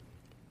mean,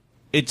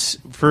 it's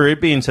for it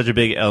being such a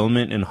big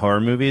element in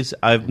horror movies.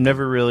 I've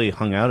never really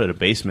hung out at a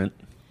basement.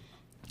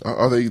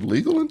 Are they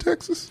legal in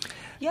Texas?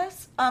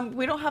 Yes,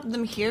 we don't have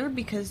them here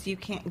because you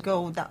can't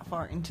go that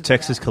far into the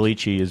Texas ground.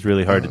 caliche is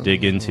really hard to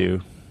dig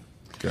into.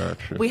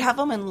 Gotcha. We have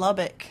them in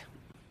Lubbock.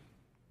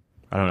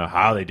 I don't know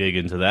how they dig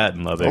into that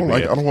in Lubbock. I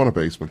but don't want a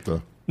basement,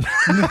 though.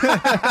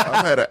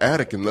 I've had an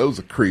attic, and those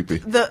are creepy.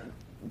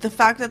 The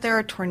fact that there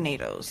are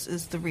tornadoes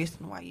is the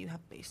reason why you have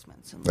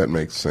basements. In That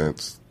makes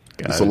sense.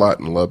 Got It's it. a lot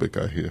in Lubbock,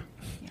 I hear.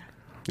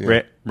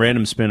 Yeah.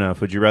 Random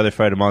spin-off. Would you rather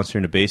fight a monster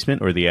in a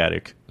basement or the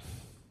attic?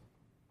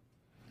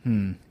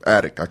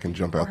 Attic, I can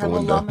jump Or out the have a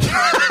window. llama,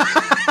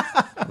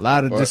 A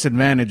lot of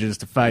disadvantages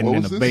to fighting What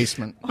in was a this?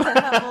 basement. or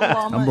have a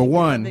llama Number in the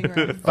one, living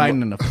room.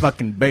 fighting in a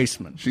fucking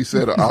basement. She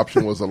said an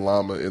option was a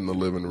llama in the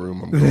living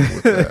room. I'm going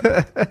with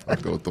that. I'll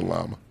go with the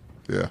llama.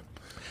 Yeah.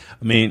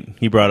 I mean,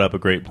 he brought up a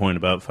great point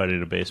about fighting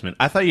in a basement.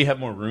 I thought you had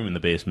more room in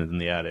the basement than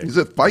the attic. Is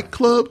it Fight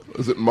Club?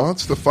 Is it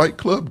Monster Fight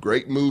Club?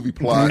 Great movie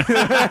plot.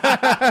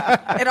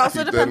 It also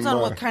Keep that depends in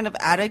on what mind. kind of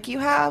attic you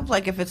have.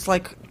 Like if it's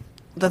like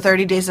the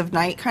 30 Days of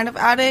Night kind of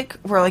attic,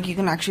 where like you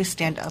can actually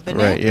stand up in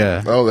Right, it.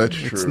 yeah. Oh, that's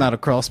true. It's not a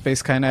crawl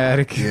space kind of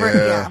attic.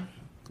 Yeah.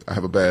 I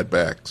have a bad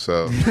back,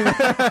 so.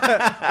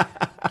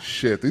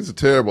 Shit, these are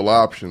terrible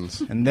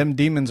options. And them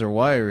demons are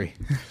wiry.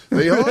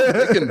 They are.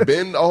 They can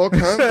bend all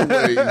kinds of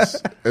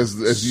ways,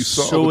 as you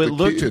saw So with it the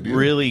looked kid, yeah.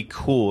 really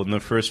cool in the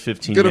first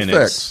 15 Good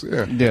minutes.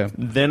 effects, yeah. Yeah.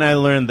 Then I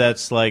learned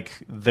that's like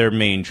their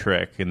main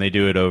trick, and they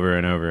do it over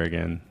and over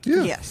again.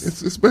 Yeah, Yes.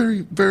 it's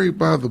very, very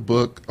by the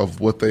book of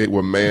what they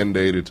were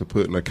mandated to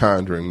put in a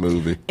Conjuring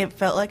movie. It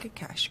felt like a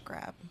cash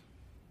grab.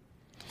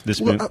 This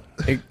Well, mo-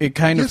 It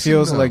kind of Yes and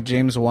feels no. like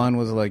James Wan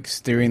was like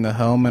steering the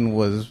helm and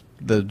was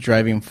the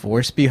driving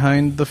force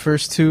behind the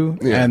first two,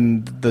 Yeah.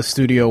 and the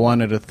studio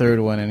wanted a third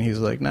one, and he's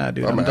like, "Nah,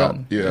 dude, I'm out.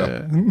 done."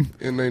 Yeah.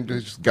 And they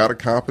just got a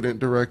competent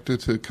director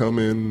to come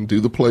in and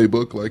do the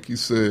playbook, like you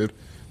said.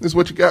 This is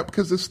what you got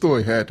because this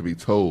story had to be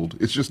told.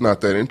 It's just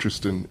not that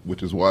interesting,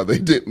 which is why they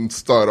didn't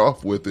start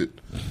off with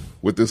it,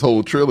 with this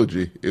whole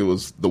trilogy. It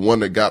was the one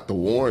that got the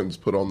Warrens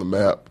put on the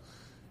map,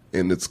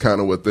 and it's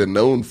kind of what they're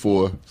known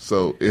for.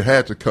 So it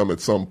had to come at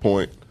some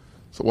point.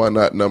 So why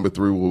not number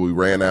 3 where we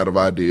ran out of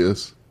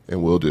ideas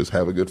and we'll just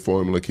have a good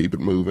formula, keep it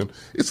moving.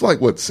 It's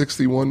like, what,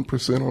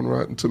 61% on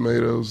Rotten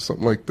Tomatoes,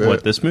 something like that.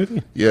 What, this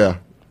movie? Yeah.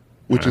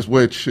 Which is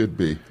where it should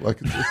be. Like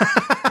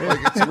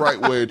it's right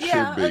where it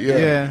should be.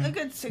 Yeah. A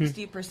good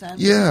 60%.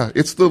 Yeah,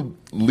 it's the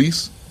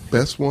least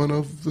best one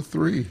of the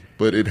 3,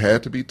 but it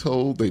had to be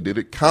told. They did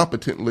it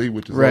competently,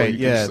 which is all you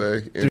can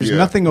say. And there's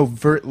nothing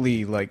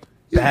overtly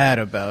bad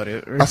about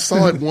it. I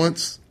saw it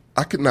once.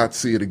 I could not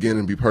see it again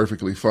and be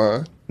perfectly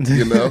fine.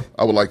 You know,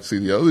 I would like to see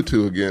the other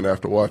 2 again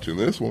after watching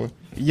this one.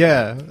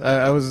 Yeah,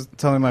 I was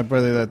telling my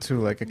brother that too.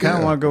 Like, I kind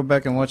of want to go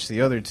back and watch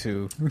the other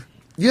 2.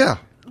 Yeah.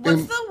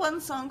 What's the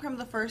one song from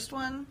the first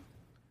one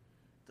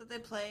that they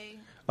play?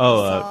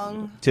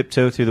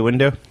 Tiptoe Through the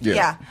Window?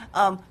 Yeah.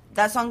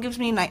 That song gives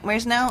me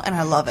nightmares now, and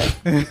I love it.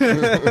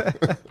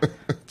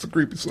 It's a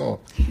creepy song.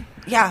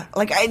 Yeah,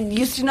 like I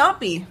used to not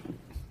be.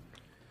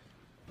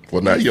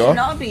 Well, now you Used to are.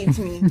 not be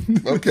to me.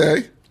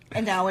 Okay.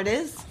 And now it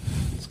is.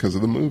 It's because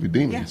of the movie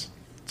Demons.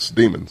 Yeah. It's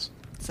Demons.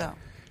 So.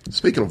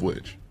 Speaking of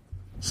which,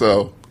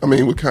 so I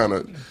mean, we kind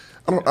of.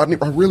 I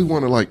really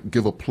want to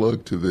give a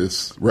plug to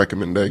this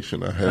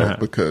recommendation I have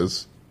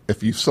because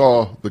if you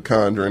saw The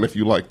Conjuring, if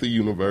you like the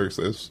universe,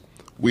 as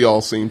we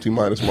all seem to,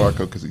 minus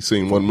Marco because he's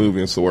seen one movie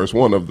and it's the worst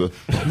one of the.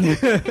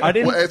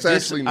 It's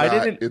actually not.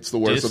 It's the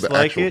worst of the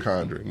actual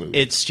Conjuring movie.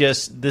 It's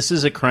just this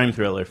is a crime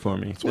thriller for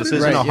me. This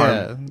isn't a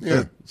horror.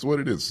 Yeah, it's what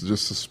it is. It's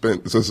just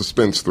suspense. It's a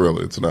suspense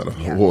thriller. It's not a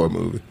horror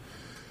movie.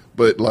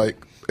 But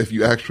if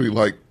you actually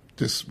like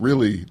just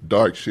really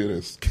dark shit,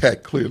 as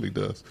Kat clearly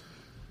does.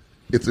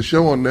 It's a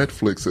show on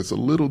Netflix. It's a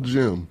little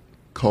gem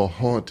called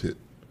Haunted.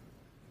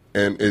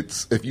 And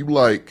it's, if you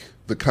like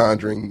the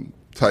Conjuring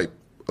type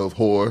of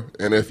horror,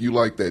 and if you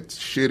like that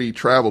shitty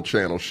Travel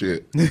Channel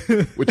shit,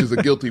 which is a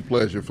guilty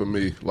pleasure for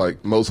me,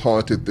 like Most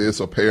Haunted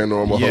This or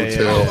Paranormal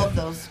Hotel. I love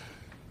those.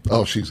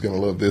 Oh, she's going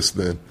to love this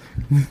then.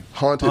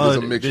 Haunted is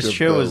a mixture of this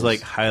show those.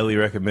 is highly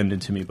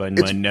recommended to me by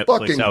my It's Netflix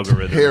fucking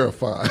algorithm.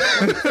 Terrifying.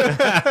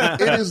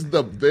 It is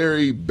the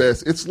very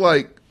best. It's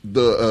like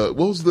the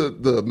what was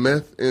the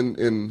meth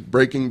in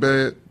Breaking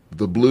Bad?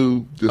 The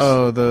blue.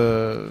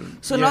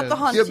 So not the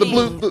haunting. Yeah, the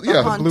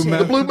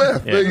blue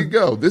meth. Yeah. There you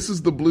go. This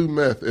is the blue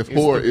meth. If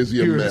horror is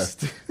your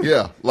purest. meth,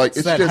 yeah,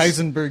 it's that just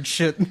Heisenberg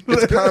shit.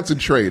 It's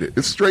concentrated.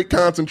 It's straight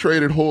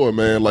concentrated horror,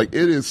 man. It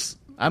is.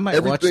 I might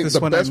watch this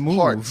when I move.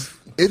 Parts,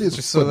 it is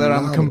just so that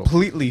I'm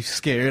completely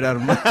scared out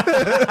of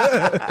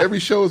my. Every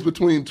show is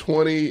between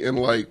 20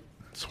 and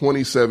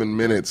 27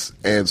 minutes,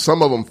 and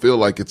some of them feel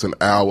like it's an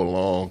hour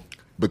long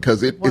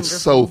because it's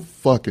so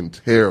fucking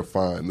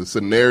terrifying. The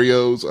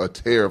scenarios are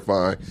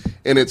terrifying,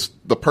 and it's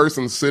the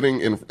person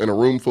sitting in a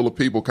room full of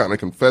people kind of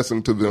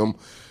confessing to them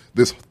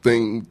this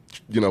thing,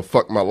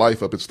 fucked my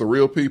life up. It's the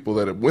real people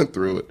that have went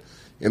through it,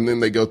 and then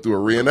they go through a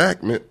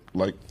reenactment,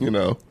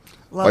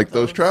 like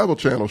those Travel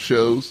Channel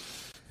shows.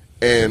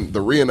 And the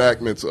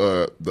reenactments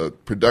are the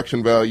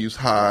production value's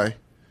high.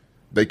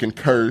 They can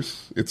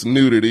curse. It's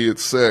nudity.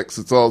 It's sex.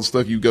 It's all the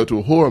stuff you go to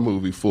a horror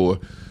movie for.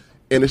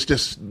 And it's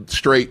just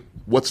straight,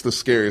 what's the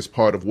scariest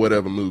part of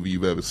whatever movie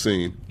you've ever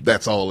seen?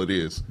 That's all it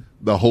is.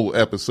 The whole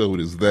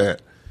episode is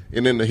that.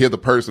 And then to hear the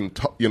person,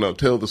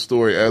 tell the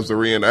story as the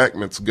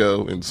reenactments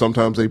go. And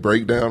sometimes they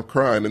break down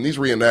crying. And these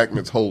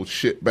reenactments hold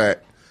shit back,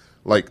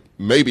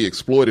 maybe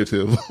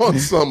exploitative on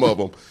some of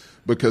them,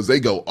 because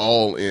they go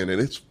all in.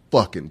 And it's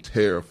fucking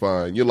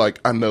terrifying. You're like,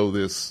 I know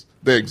this.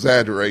 They're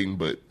exaggerating,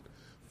 but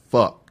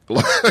fuck.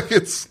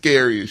 It's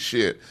scary as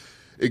shit.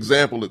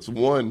 Example, it's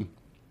one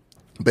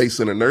based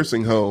in a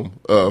nursing home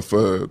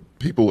for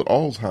people with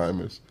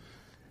Alzheimer's.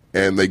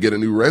 And they get a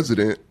new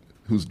resident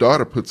whose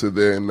daughter puts her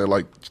there, and they're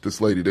like,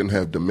 this lady didn't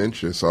have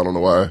dementia, so I don't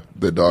know why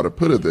their daughter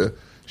put her there.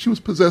 She was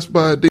possessed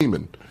by a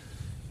demon.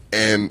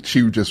 And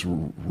she just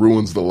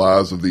ruins the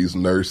lives of these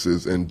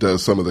nurses and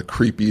does some of the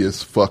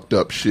creepiest, fucked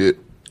up shit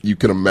you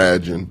can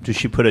imagine. Does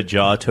she put a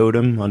jaw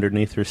totem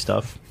underneath her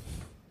stuff?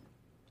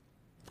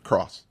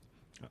 Cross.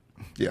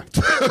 Yeah.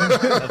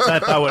 I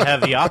thought would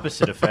have the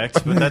opposite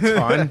effect, but that's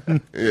fine.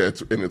 Yeah,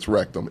 it's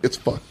rectum. It's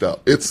fucked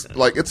up. It's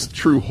it's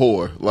true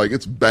horror.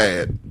 It's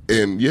bad.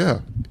 And yeah,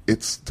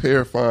 it's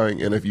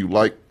terrifying. And if you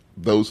like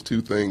those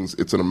two things,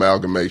 it's an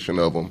amalgamation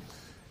of them.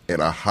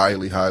 And I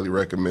highly, highly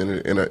recommend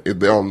it.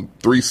 And they're on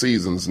 3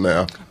 seasons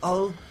now.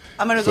 Oh,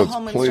 I'm going to go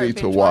home and start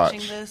binge watching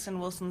this,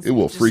 and Wilson's it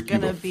will just freak you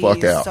gonna the be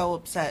fuck out. so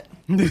upset.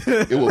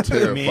 It will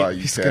terrify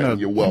you, Kat.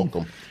 You're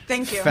welcome.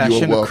 Thank you.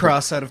 Fashion a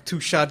cross out of 2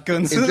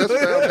 shotguns. And just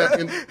found that,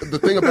 and the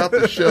thing about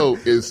the show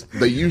is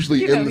they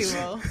usually end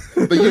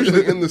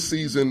the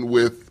season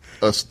with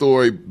a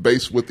story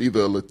based with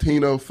either a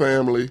Latino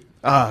family.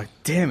 Ah,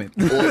 damn it.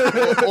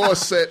 or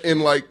set in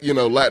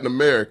Latin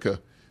America.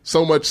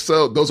 So much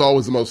so, those are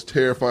always the most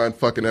terrifying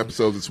fucking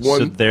episodes. It's one.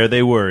 So there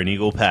they were in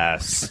Eagle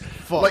Pass.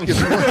 Like it's,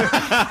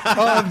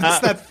 It's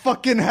that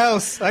fucking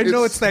house. I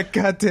know it's that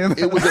goddamn house.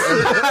 it was.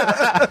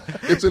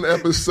 It's an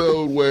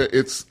episode where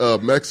it's a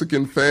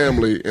Mexican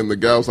family, and the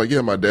guy was like,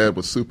 "Yeah, my dad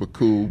was super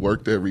cool,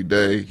 worked every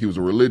day. He was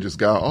a religious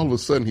guy. All of a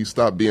sudden, he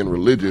stopped being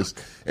religious,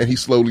 and he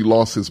slowly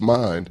lost his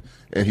mind."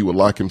 And he would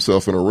lock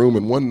himself in a room.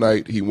 And one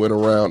night, he went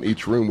around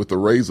each room with a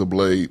razor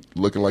blade,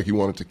 looking like he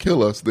wanted to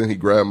kill us. Then he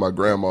grabbed my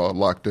grandma,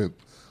 locked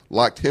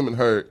him and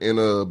her in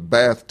a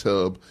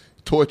bathtub,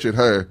 tortured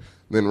her,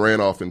 then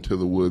ran off into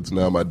the woods.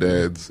 Now my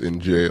dad's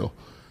in jail.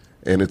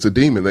 And it's a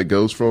demon that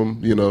goes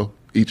from,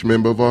 each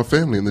member of our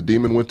family. And the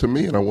demon went to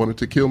me, and I wanted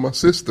to kill my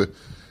sister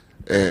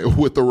and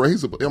with the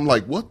razor blade. I'm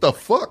like, what the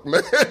fuck,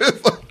 man?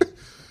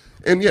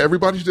 And yeah,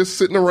 everybody's just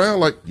sitting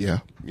around like, yeah,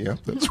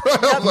 that's right.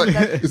 I'm like,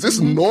 is this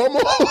normal?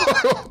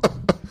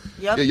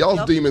 Yep, yeah,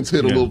 y'all's demons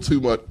hit a little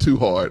too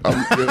hard.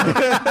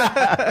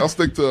 I'll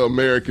stick to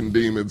American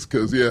demons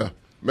because,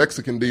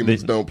 Mexican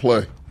demons don't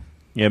play.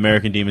 Yeah,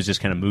 American demons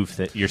just kind of move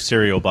your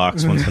cereal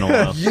box once in a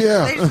while.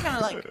 Yeah. They just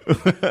kind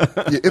of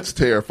like, Yeah, it's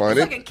terrifying.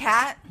 it's like a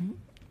cat.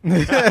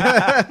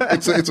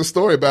 It's a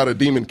story about a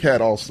demon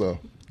cat also.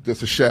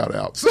 Just a shout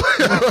out.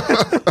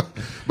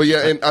 But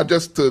yeah, and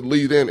just to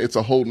lead in, it's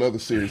a whole nother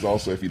series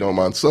also, if you don't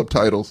mind.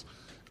 Subtitles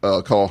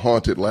called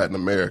Haunted Latin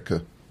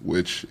America,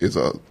 which is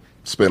a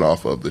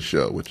spinoff of the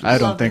show. Which is, I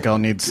don't think I'll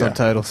need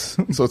subtitles.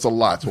 so it's a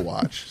lot to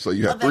watch. So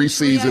you have 3 Eventually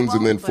I seasons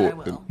and then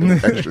won't, 4 but I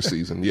an extra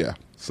season. Yeah,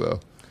 so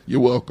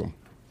you're welcome.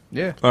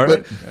 Yeah. All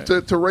right.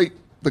 But to rate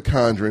The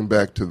Conjuring,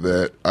 back to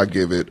that, I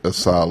give it a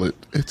solid.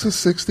 It's a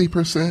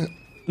 60%.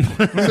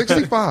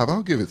 65.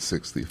 I'll give it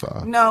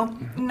 65. No.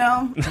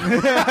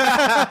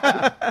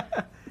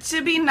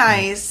 To be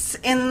nice,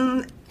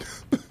 in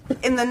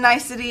the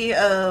nicety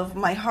of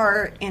my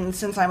heart, and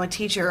since I'm a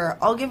teacher,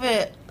 I'll give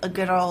it a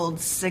good old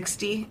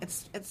 60.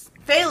 It's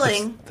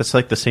failing. That's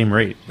like the same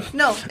rate.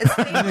 No, it's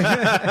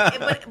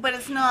failing. but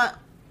it's not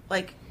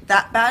like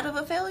that bad of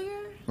a failure.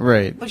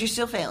 Right. But you're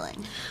still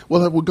failing.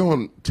 Well, we're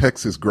going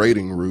Texas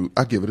grading route.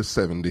 I give it a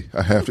 70.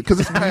 I have to because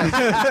it's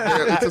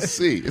past. It's a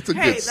C. It's a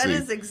Hey, good that C.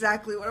 is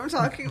exactly what I'm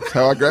talking about. That's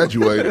how I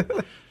graduated.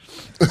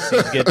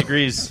 Get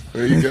degrees.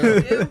 There you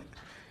go.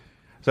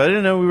 So I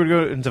didn't know we would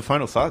go into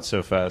final thoughts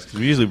so fast because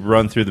we usually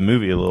run through the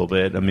movie a little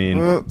bit. I mean,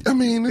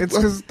 It's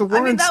because the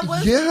Warrens. that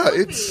was yeah,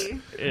 the it's.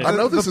 movie. I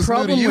know this The is new to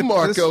problem you, with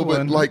Marco, this but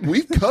one- like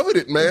we've covered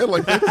it, man.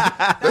 Like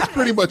that's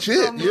pretty much it.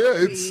 the Yeah,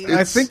 movie. it's.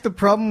 I think the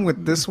problem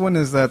with this one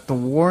is that the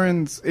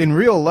Warrens, in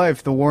real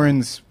life, the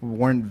Warrens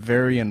weren't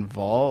very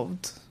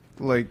involved.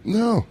 Like,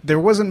 no. there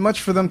wasn't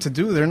much for them to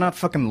do. They're not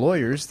fucking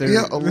lawyers. They're,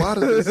 Yeah, a lot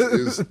of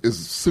this is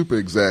super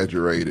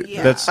exaggerated.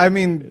 Yeah. that's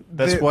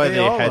that's why they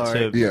all had are.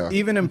 to. Yeah.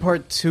 Even in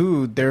part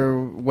 2,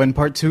 when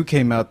part 2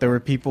 came out, there were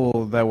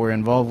people that were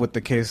involved with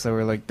the case that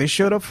were like, they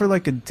showed up for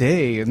like a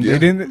day and Yeah. they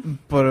didn't,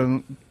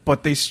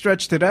 but they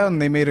stretched it out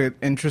and they made an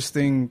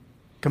interesting,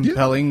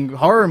 compelling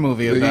horror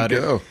movie There about you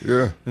it. go.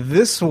 Yeah.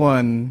 This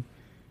one,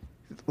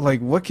 like,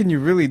 what can you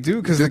really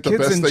do? Because the Did kid's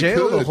best in they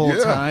jail the could, whole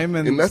yeah. time,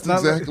 and that's it's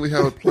not like- exactly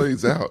how it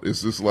plays out.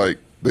 It's just like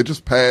they're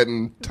just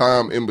padding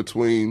time in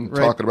between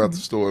Right. talking about the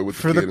story with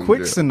For the the kid in quick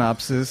jail.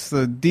 synopsis,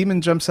 the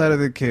demon jumps out of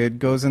the kid,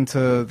 goes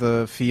into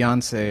the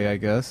fiance, I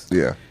guess.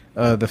 Yeah.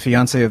 The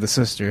fiance of the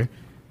sister.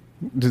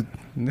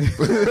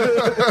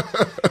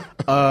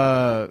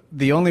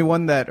 The only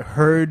one that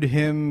heard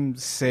him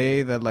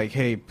say that, like,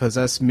 hey,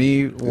 possess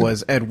me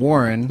was Ed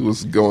Warren. Who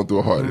was going through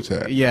a heart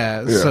attack.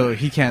 Yeah, so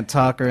he can't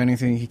talk or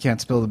anything. He can't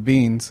spill the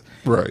beans.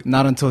 Right.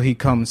 Not until he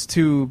comes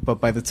to, but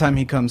by the time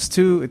he comes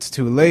to, it's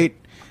too late,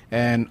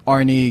 and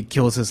Arnie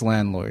kills his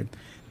landlord.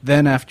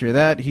 Then after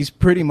that, he's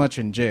pretty much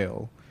in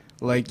jail.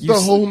 Like The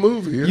whole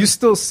movie, yeah. You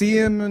still see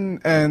him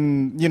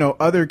and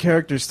other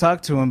characters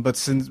talk to him, but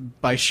since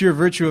by sheer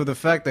virtue of the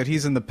fact that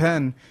he's in the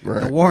pen,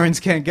 Right. the Warrens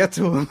can't get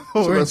to him.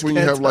 So that's when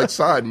you have like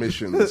side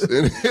missions.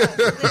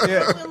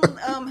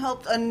 Dylan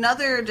helped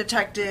another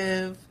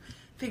detective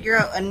figure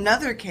out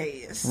another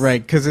case.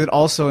 Right, because it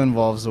also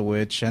involves a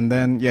witch, and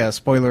then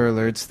spoiler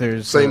alerts.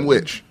 There's Same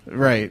witch.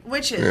 right?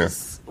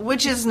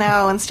 Witches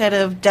now instead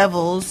of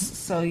devils,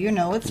 so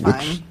it's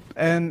fine.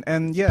 And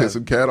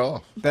Pissing cat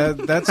off.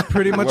 that's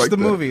pretty much like the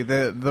that. movie.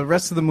 The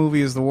rest of the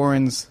movie is the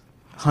Warrens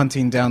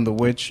hunting down the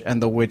witch,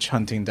 and the witch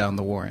hunting down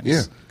the Warrens.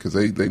 Yeah, because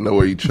they know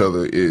where each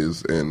other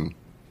is, and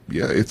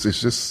it's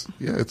just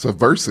it's a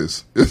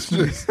versus. It's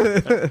just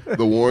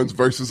the Warrens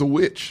versus a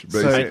witch,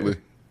 basically.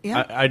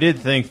 Yeah. I did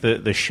think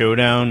that the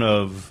showdown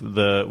of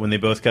when they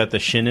both got the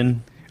shinin.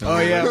 Oh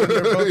yeah, when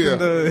they're both Yeah. in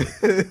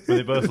the When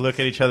they both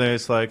look at each other,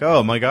 it's like,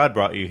 oh, my God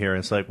brought you here. And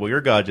it's like, well,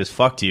 your God just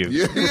fucked you.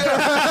 Yeah.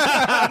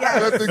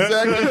 That's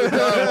exactly the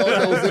dialogue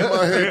that was in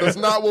my head. That's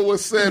not what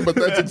was said, but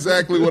that's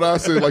exactly what I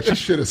said. Like, she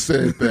should have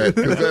said that,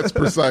 because that's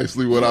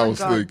precisely what I was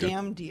God thinking.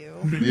 damned you.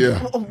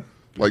 Yeah.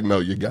 Like, no,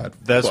 you got.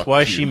 That's fuck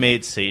why you. she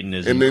made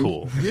Satanism And then,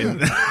 cool. Yeah,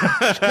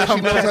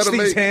 she knows how to These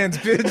make. hands,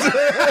 bitch.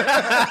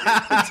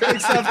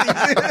 Takes off these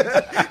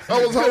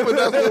I was hoping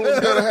that's what was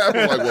gonna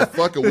happen. Like, well,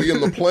 fuck it, we in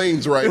the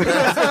plains right now.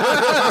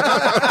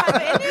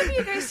 Have any of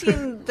you guys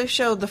seen the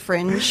show The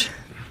Fringe?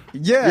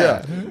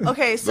 Yeah.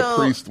 Okay, The so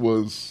priest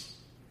was.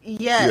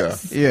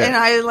 yes, Yeah. and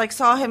I like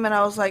saw him, and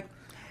I was like,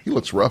 He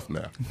looks rough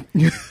now.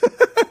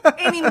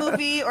 any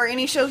movie or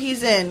any show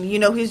he's in, you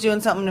know, he's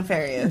doing something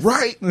nefarious.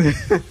 Right.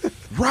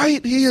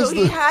 Right. He is So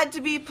he had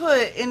to be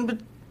put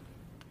in.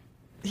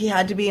 He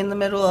had to be in the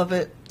middle of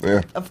it.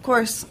 Yeah. Of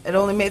course, it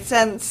only made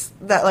sense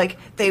that like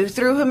they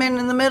threw him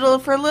in the middle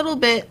for a little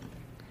bit,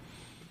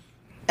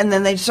 and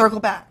then they circle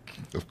back.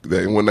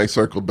 When they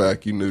circled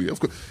back, you knew. Of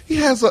course, he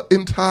has an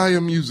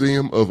entire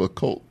museum of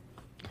occult,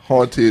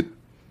 haunted,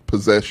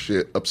 possessed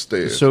shit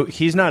upstairs. So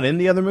he's not in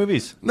the other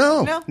movies?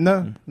 no.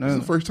 No. This is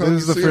the first time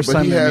This is you the see first it, but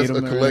time he they has meet a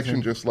him and collection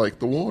everything. just like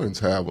the Warrens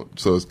have them.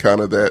 So it's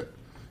kind of that,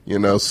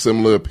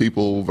 similar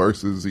people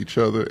versus each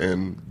other,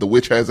 and the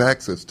witch has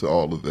access to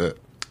all of that.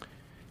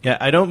 Yeah,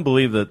 I don't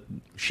believe that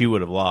she would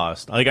have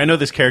lost. Like, I know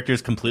this character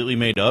is completely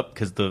made up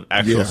because the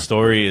actual Yeah.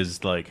 story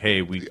is like,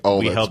 hey, we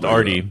All that's helped made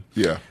Artie. up.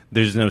 Yeah.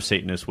 There's no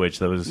Satanist witch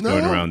that was No,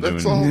 going around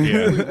that's doing. all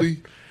Yeah.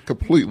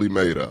 completely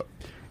made up.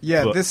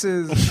 Yeah, But- this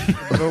is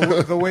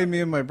the way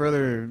me and my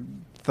brother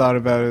thought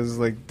about it is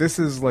like this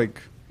is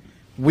like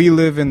we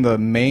live in the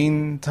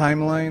main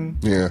timeline.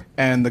 Yeah.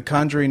 And the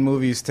Conjuring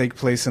movies take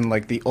place in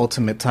like the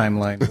ultimate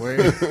timeline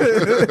where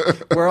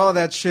where all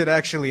that shit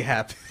actually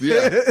happened.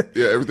 Yeah.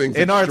 Yeah. Everything's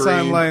In our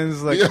extreme.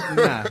 timelines, like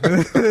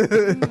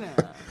nah.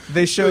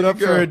 They showed There up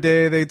you for go. a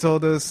day. They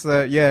told us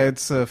that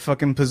it's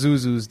fucking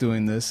Pazuzu's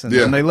doing this, and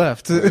Yeah. then they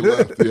left. They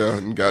left,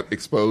 and got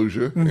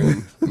exposure,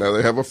 and now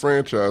they have a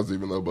franchise,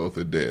 even though both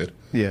are dead.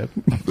 Yeah.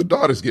 The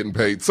daughter's getting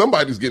paid.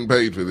 Somebody's getting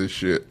paid for this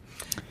shit.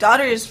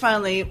 Daughter is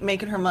finally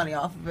making her money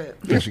off of it.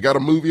 Yeah, she got a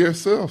movie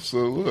herself, so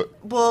look.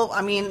 Well,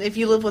 I mean, if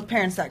you live with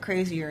parents that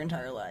crazy your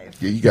entire life,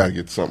 Yeah, you gotta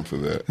get something for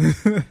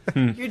that.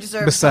 you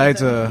deserve. Besides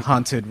something. a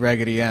haunted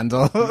Raggedy Ann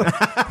doll.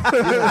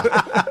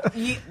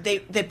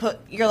 They put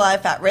your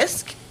life at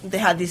risk. They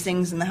had these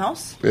things in the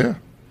house. Yeah.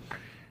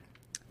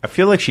 I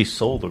feel like she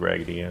sold the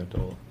Raggedy Ann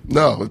doll.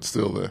 No, it's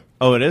still there.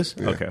 Oh, it is?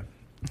 Okay.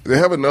 They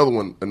have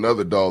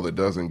another doll that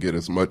doesn't get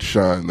as much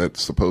shine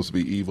that's supposed to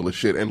be evil as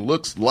shit and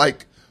looks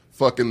like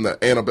fucking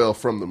the Annabelle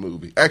from the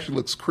movie. Actually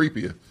looks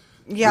creepier.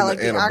 Yeah, than like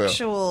the Annabelle.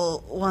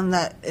 actual one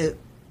that it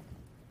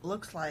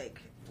looks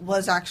like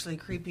was actually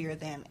creepier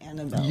than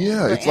Annabelle.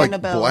 Yeah, Where it's like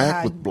Annabelle black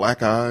had- with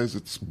black eyes.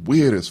 It's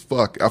weird as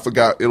fuck. I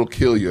forgot. It'll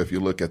kill you if you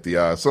look at the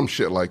eyes. Some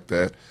shit like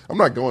that. I'm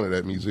not going to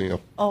that museum.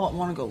 Oh, I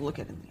want to go look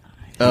at it in the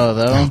eye. Oh,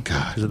 that one?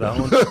 God. Is it that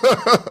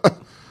one?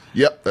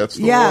 Yep, that's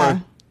the Yeah.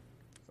 one.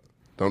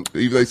 Don't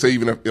even they say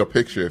even a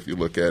picture if you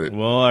look at it.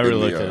 Well, I in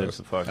really the looked at it. eyes. It's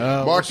the fuck.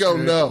 Marco,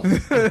 no.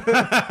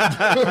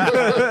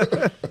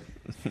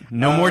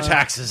 No more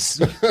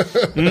taxes.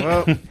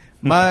 Well,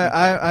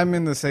 I'm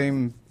in the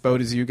same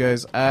boat as you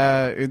guys.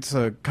 It's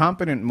a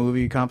competent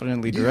movie,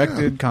 competently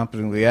directed,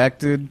 competently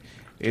acted.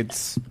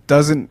 It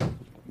doesn't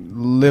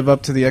live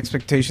up to the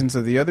expectations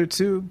of the other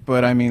two,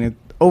 but I mean,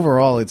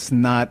 overall, it's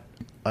not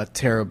a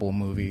terrible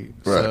movie.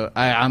 So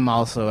I'm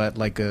also at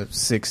like a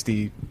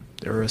 60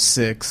 or a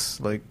 6,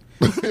 like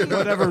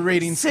whatever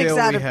rating 6 scale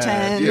out we of have.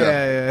 10.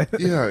 Yeah.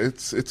 Yeah,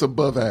 it's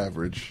above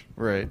average,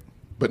 Right.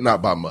 but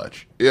not by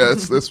much. Yeah,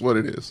 that's what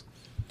it is.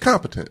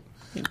 Competent.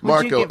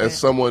 Marco, give as it?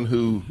 someone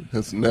who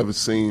has never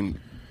seen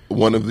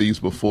one of these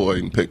before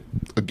and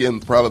picked, again,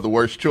 probably the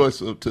worst choice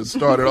to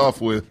start it off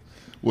with,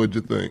 what'd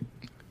you think?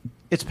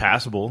 It's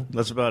passable.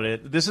 That's about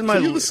it. This is my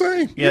you're the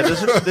same. Yeah,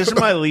 this is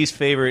my least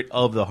favorite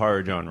of the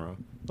horror genre.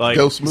 Like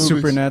Ghost movies?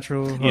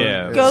 Supernatural.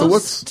 Yeah. So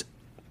what's...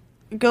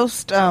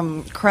 Ghost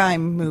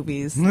crime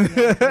movies.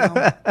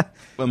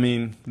 I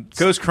mean,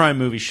 ghost crime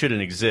movies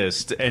shouldn't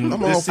exist, and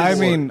I'm all this for is, I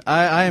mean,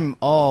 I'm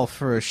all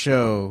for a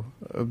show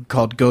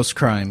called Ghost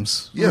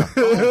Crimes. Yeah.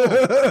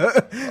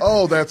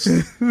 Oh, that's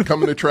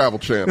coming to Travel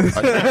Channel.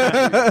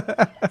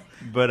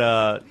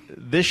 but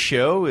this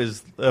show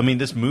is. I mean,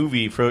 this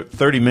movie for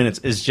 30 minutes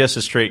is just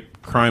a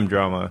straight crime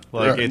drama.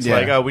 Like Right. it's Yeah.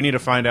 like, oh, we need to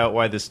find out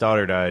why this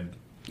daughter died.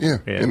 Yeah.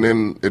 Yeah. And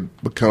then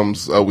it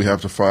becomes, we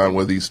have to find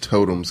where these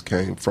totems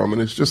came from.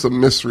 And it's just a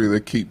mystery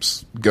that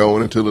keeps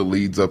going until it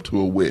leads up to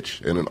a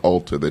witch and an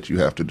altar that you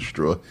have to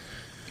destroy.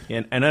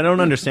 And I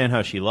don't understand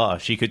how she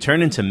lost. She could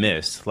turn into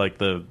mist. Like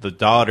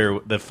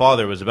the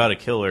father was about to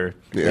kill her.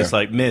 Yeah. It's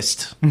like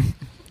mist.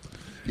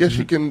 Yeah,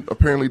 she can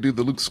apparently do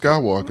the Luke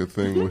Skywalker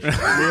thing. Which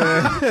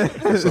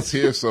it's up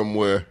here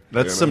somewhere.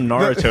 That's some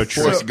Naruto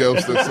Force trick.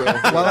 ghost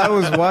itself. While I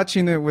was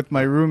watching it with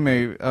my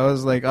roommate, I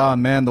was like, "Oh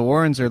man, the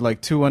Warrens are like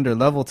 2 under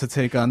level to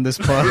take on this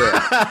part.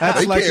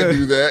 That's They like can't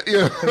do that.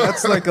 Yeah.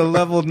 that's like a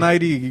level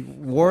 90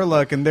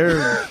 warlock, and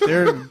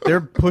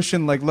they're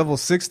pushing like level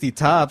 60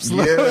 tops."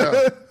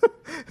 Yeah.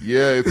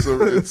 Yeah, it's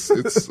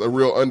a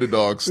real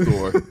underdog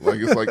story. Like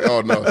it's like,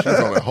 oh no, she's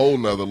on a whole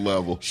nother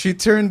level. She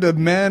turned a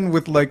man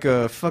with like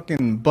a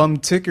fucking bum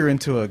ticker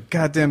into a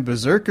goddamn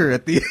berserker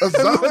at the A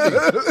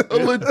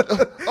zombie.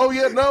 Oh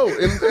yeah, no,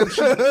 and she's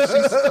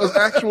an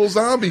actual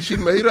zombie. She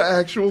made an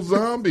actual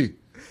zombie.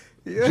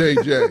 Yeah.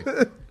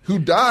 JJ, who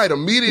died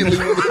immediately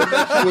when the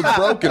connection was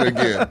broken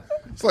again.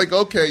 It's like,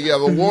 okay, yeah,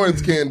 the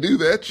Warrens can't do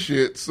that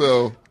shit.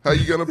 So how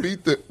you gonna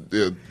beat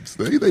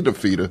they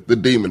defeat her? The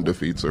demon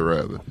defeats her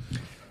rather.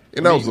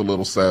 And that was a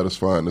little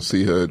satisfying to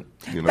see her,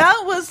 you know.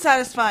 That was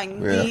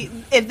satisfying. Yeah.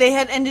 If they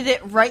had ended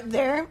it right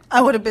there, I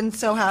would have been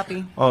so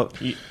happy. Oh,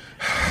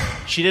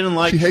 she didn't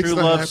like She hates True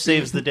the Love happy-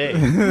 Saves the Day.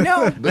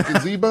 No, The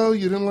gazebo,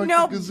 you didn't like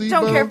no, the gazebo?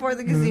 don't care for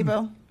the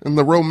gazebo. And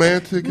the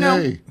romantic, No.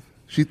 hey.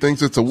 She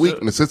thinks it's a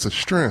weakness, it's a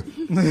strength.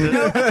 We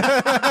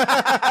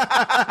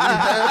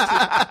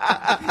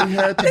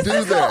had to This do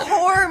is a that.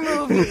 horror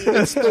movie.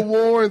 It's the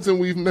Warrens, and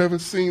we've never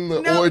seen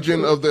the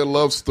origin of their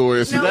love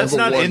story. If No. you've That's ever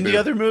not in wondered. the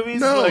other movies?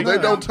 No, Like- they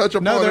don't touch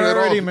upon No, it they're at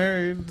already all.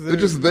 married. They're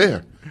just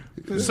there.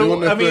 So, doing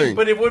their I mean, thing.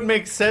 but it would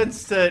make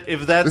sense that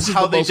if that's This is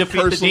how the they most defeat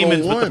the personal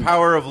demons with one. the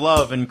power of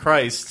love in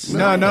Christ.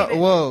 No,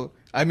 well,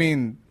 I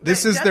mean,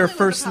 this is their Definitely with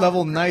first the power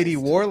level of 90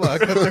 Christ.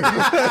 warlock.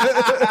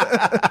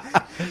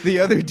 The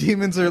other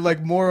demons are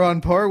like more on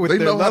par with They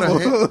their know how to.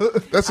 level.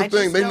 That's the I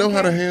thing. just They don't know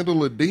how to care.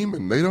 handle a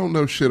demon. They don't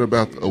know shit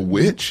about a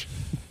witch.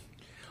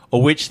 A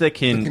witch that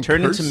can can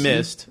turn curse into you.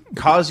 mist,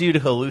 cause you to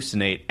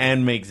hallucinate,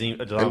 and make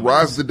zombies. And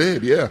rise the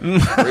dead. Yeah,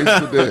 raise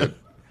the dead.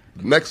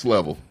 Next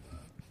level.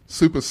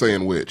 Super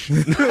Saiyan witch.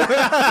 She's just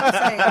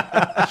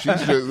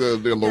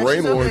the Lorraine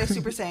She's over Warren. there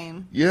Super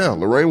Saiyan. Yeah,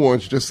 Lorraine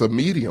Warren's just a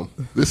medium.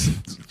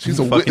 She's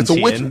a Fucking it's a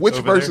witch TN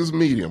over versus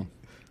medium.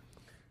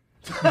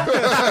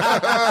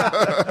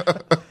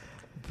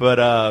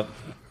 But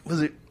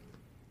was it?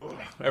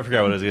 I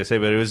forgot what I was gonna say,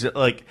 but it was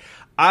like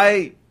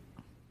I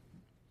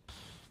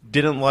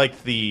didn't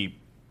like the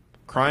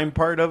crime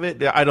part of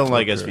it. I don't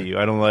like SVU.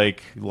 I don't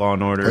like Law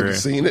and Order. Have you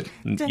seen it?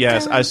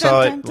 Yes, I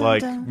saw it.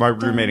 Like my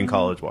roommate in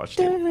college watched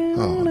it.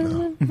 Oh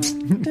no.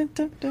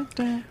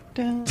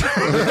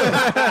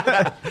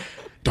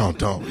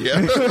 Don't.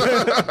 Yeah.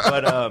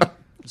 But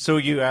so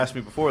you asked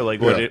me before,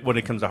 like Yeah. when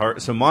it comes to horror.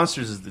 So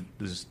Monsters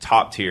is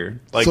top tier.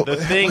 Like So, the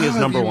Thing why is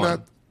have number you one.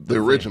 not- the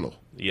original.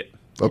 Yeah.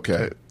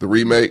 Okay. The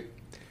remake.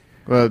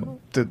 Well,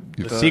 the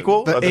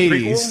sequel? the The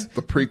 80s.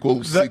 The prequel.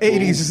 The sequel,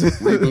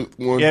 80s. reboot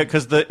one. Yeah,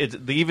 because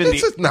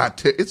it's Just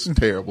not. It's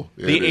terrible.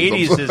 the It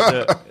is. 80s is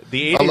the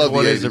I 80s love the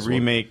one is a 80s one.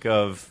 remake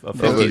of a Oh,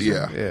 50s.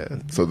 yeah.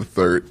 So the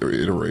third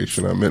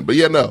iteration I meant. But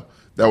yeah, no.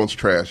 That one's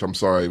trash. I'm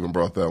sorry I even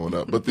brought that one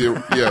up. But the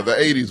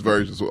 80s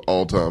versions were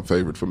all-time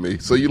favorite for me.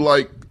 So you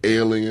like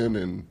Alien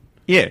and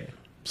Yeah.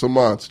 some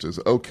monsters.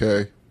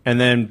 Okay. And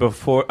then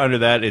under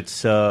that,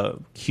 it's Yeah,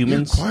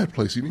 Humans, Quiet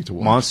Place. You need to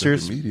watch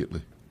Monsters. that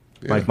immediately.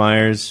 Yeah. Mike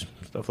Myers,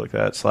 stuff like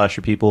that,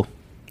 slasher people.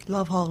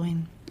 Love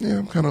Halloween. Yeah,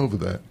 I'm kind of over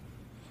that.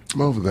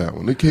 I'm over that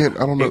one. They can't.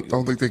 I don't know. I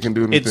don't think they can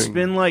do anything. It's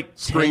been like 10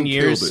 Scream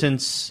years killed it.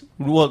 since.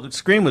 Well,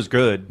 Scream was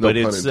good, No but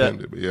pun it's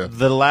intended, but yeah.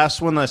 the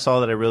last one I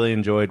saw that I really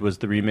enjoyed was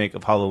the remake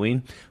of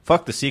Halloween.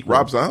 Fuck the sequel.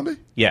 Rob Zombie.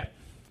 Yeah.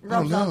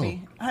 Rob no.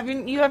 Zombie. Have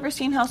you ever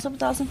seen House of a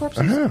Thousand Corpses?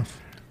 I have.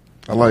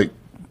 I like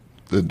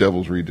the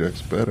Devil's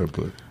Rejects better,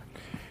 but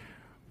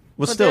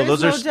Well, But still,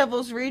 there's those no are.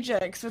 Devil's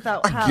Rejects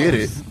without I House. get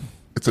it.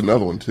 It's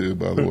another one too,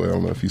 by the way. I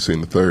don't know if you've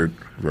seen the third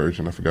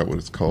version. I forgot what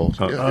it's called.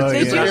 Oh, it's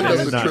They the do end have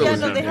of the yeah,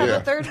 trilogy. no, they have Yeah.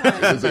 a third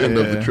It's one. the end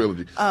of the Yeah.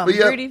 trilogy. But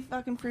yeah, Fruity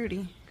fucking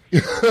fruity.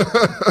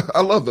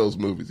 I love those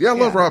movies. Yeah, I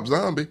love Yeah. Rob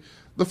Zombie.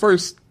 The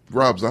first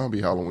Rob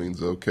Zombie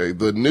Halloween's okay.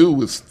 The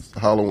newest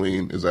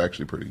Halloween is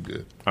actually pretty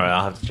good. All right,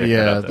 I'll have to check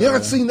Yeah. that out. You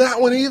haven't seen that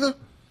one either?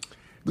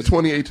 The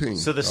 2018.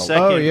 So the Oh,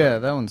 second, Oh yeah,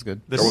 that one's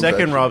good. the That one's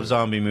second actually Rob good.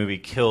 Zombie movie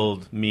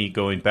killed me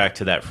going back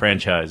to that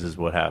franchise. Is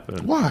what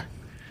happened Why?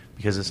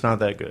 because it's not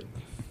that good.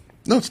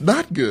 No, it's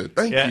not good.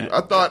 Thank Yeah. you.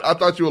 I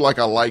thought you were like,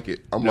 I like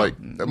it. I'm like,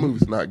 that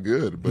movie's not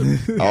good, but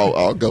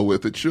I'll go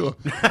with it. Sure.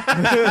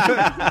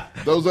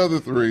 Those other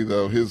three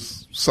though,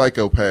 his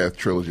Psychopath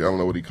trilogy. I don't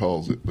know what he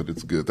calls it, but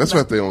it's good. That's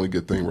not the only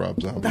good thing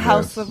Rob Zombie The has.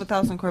 House of a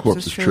Thousand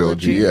Corpses,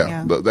 trilogy.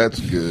 Yeah, that's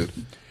good.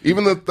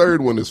 Even the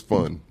third one is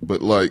fun,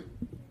 but like,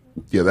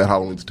 yeah, that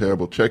Halloween's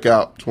terrible. Check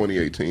out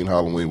 2018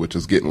 Halloween, which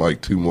is getting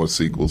like 2 more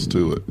sequels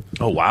to it.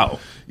 Oh wow!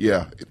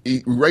 Yeah,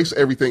 erase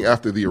everything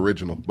after the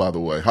original. By the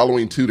way,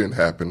 Halloween 2 didn't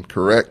happen,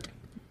 correct?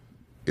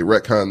 It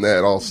retconned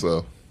that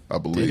also, I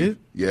believe. Did it?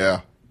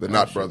 Yeah, they're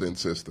not brother and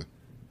sister.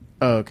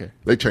 Oh okay.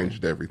 They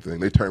changed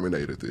everything. They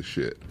terminated this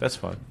shit. That's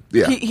fun.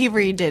 Yeah, He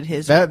redid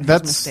his That's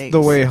mistakes.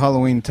 the way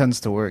Halloween tends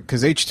to work.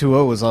 Because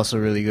H2O was also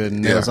really good,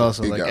 and it Yeah, was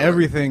also it like got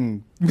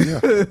everything. yeah,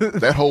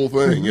 that whole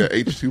thing. Yeah,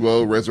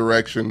 H2O,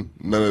 Resurrection,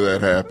 none of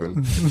that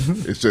happened.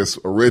 It's just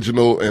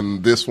original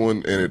and this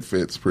one, and it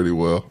fits pretty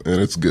well, and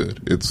it's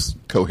good. It's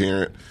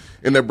coherent,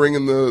 and they're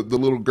bringing the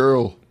little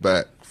girl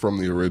back from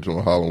the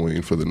original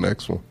Halloween for the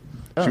next one.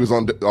 She was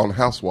on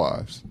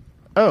Housewives.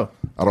 Oh,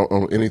 I don't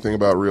know anything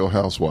about Real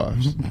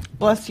Housewives.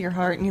 Bless your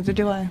heart. Neither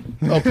do I.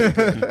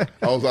 Okay.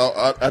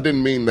 I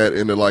didn't mean that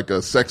in like a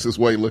sexist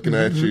way, looking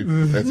at you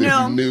as if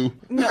you knew.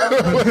 No,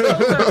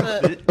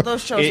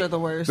 those shows are the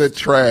worst. They're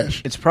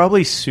trash. It's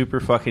probably super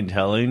fucking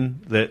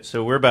telling that.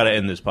 So we're about to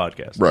end this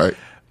podcast, Right.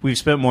 We've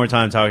spent more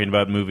time talking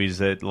about movies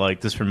that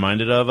like this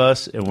reminded of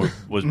us and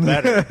was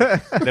better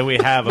than we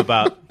have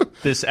about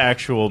this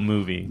actual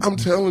movie. I'm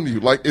telling you,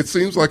 like, it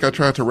seems like I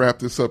tried to wrap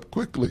this up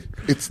quickly.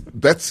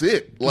 That's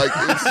it. Like,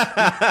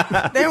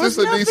 There was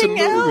just a decent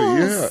nothing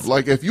movie. else. Yeah.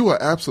 Like, if you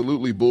are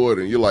absolutely bored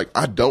and you're like,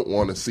 I don't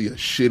want to see a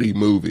shitty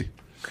movie,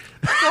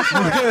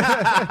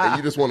 and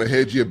you just want to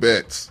hedge your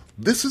bets,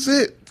 this is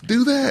it.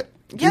 Do that.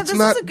 Yeah, it's this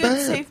not is a good,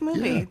 bad. safe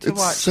movie to it's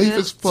watch. safe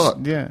as fuck.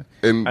 Yeah.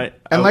 And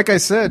And like I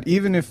said,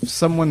 even if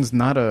someone's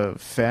not a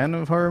fan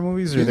of horror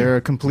movies or they're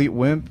a complete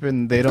wimp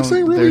and they don't,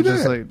 ain't really they're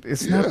just bad. like,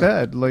 it's not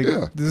bad. Like,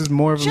 this is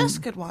more of a... Jess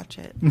could watch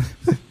it.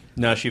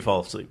 No, she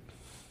falls asleep.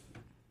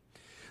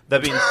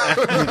 That being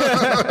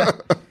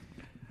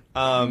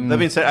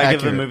said, I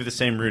give the Accurate. movie the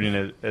same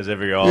rating as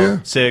every all. Yeah.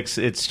 6.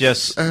 It's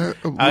just a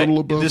little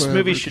above this movie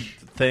average. should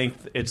thank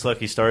its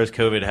lucky stars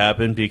COVID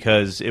happened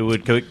because it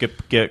would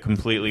get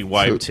completely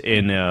wiped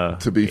in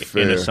to be in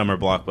fair. a summer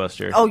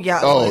blockbuster. Oh, yeah.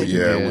 Oh like-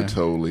 yeah, it Yeah. would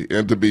totally.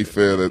 And to be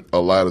fair, that a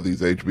lot of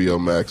these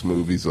HBO Max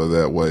movies are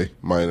that way.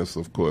 Minus,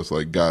 of course,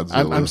 like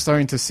Godzilla. I'm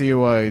starting to see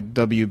why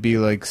WB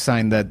like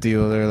signed that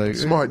deal. They're like,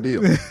 Smart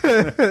deal.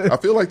 I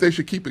feel like they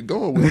should keep it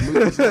going with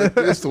movies like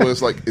this, to where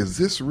it's like, is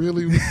this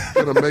really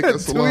going to make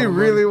us a do lot we of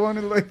really money? want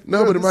to like?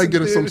 No, but it might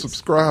get us some theaters?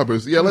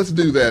 subscribers. Yeah, let's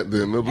do that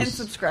then. It'll And just-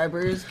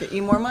 subscribers get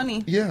you more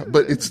money. yeah,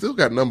 but it's still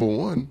got number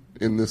one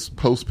in this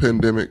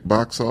post-pandemic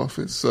box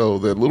office. So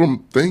that little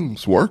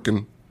thing's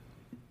working.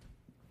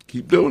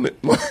 Keep doing it.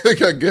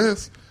 Like, I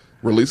guess.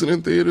 Release it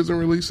in theaters and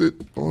release it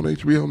on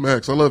HBO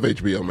Max. I love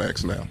HBO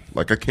Max now.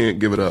 Like, I can't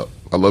give it up.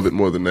 I love it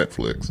more than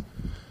Netflix.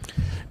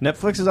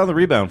 Netflix is on the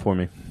rebound for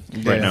me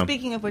right now.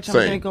 Speaking of which, I'm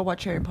Same. going to go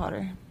watch Harry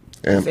Potter.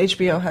 And 'Cause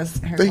HBO has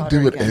Harry they Potter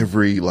do it again.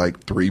 every, like,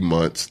 3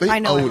 months. They I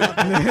know own it.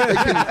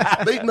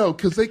 it. They know,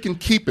 because they can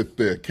keep it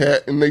there,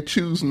 Kat, and they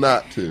choose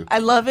not to. I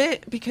love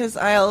it because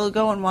I'll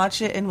go and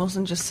watch it and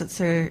Wilson just sits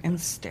there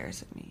and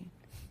stares at me.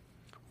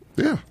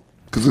 Yeah.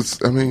 Because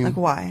it's, I mean. Like,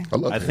 why? I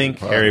love I think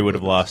Potter, Harry would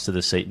have but lost to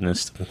the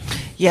Satanist.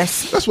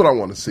 Yes. That's what I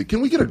want to see.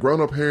 Can we get a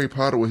grown-up Harry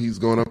Potter where he's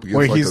going up against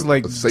Where like he's a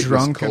like Satanist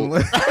drunk cult?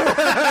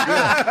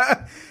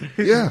 and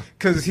Yeah.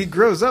 because he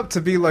grows up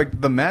to be like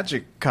the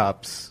magic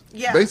cops.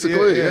 Yeah.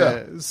 Basically,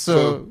 yeah.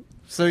 So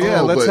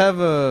yeah, Oh, let's but- have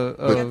a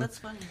Yeah, that's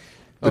funny.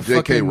 But a J.K.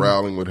 fucking-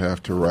 Rowling would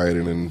have to write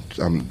it, and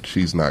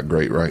she's not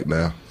great right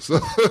now. So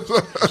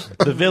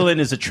The villain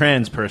is a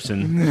trans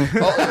person. I see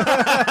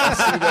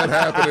that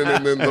happening,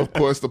 and then of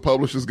course the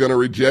publisher's going to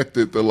reject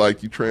it. They're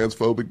like, "You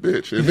transphobic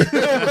bitch,"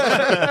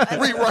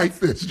 and rewrite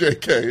this,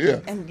 J.K. Yeah,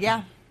 And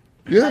yeah.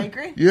 yeah, I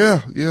agree.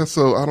 Yeah.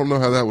 So I don't know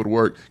how that would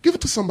work. Give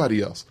it to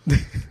somebody else.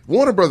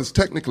 Warner Brothers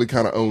technically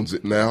kind of owns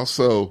it now,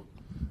 so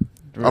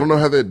I don't know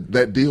how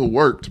that deal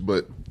worked,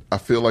 but I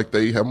feel like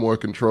they have more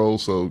control.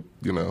 So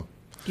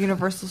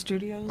Universal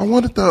Studios. I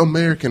wanted the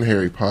American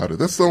Harry Potter.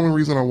 That's the only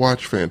reason I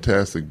watched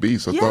Fantastic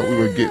Beasts. I thought we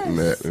were getting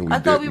that, and we I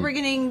thought we didn't. were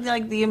getting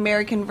like the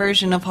American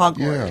version of Hogwarts.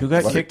 Yeah. Who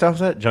got Like- kicked off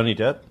that? Johnny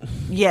Depp?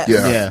 Yes.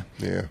 Yeah.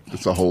 Yeah.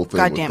 It's a whole thing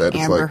Goddamn with that.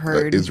 It's Amber like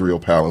Heard. the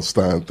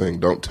Israel-Palestine thing.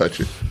 Don't touch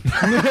it.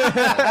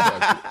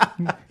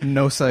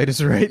 no side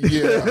is right.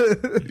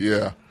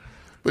 Yeah.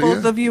 But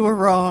Both yeah, of you were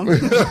wrong.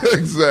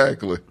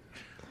 exactly.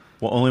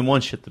 Well, only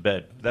one shit the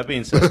bed. That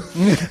being said,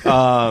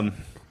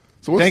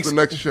 So what's Thanks. the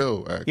next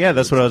show? Actually? Yeah,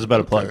 that's what I was about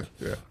to plug.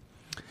 Okay,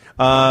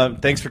 yeah.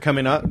 thanks for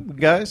coming up,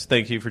 guys.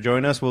 Thank you for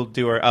joining us. We'll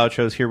do our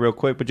outros here real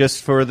quick, but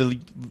just for the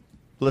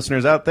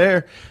listeners out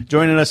there,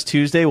 joining us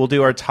Tuesday, we'll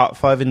do our top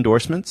 5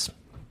 endorsements.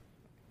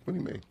 What do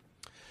you mean?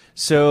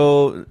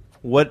 So,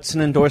 what's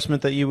an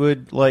endorsement that you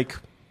would like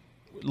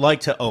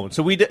to own?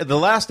 So the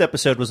last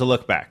episode was a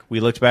look back.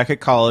 We looked back at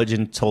college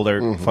and told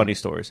our funny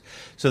stories.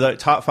 So the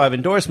top 5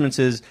 endorsements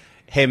is,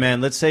 hey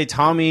man, let's say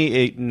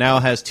Tommy now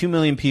has 2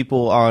 million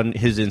people on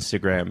his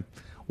Instagram.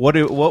 What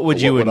would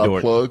you What would I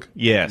endorse? plug?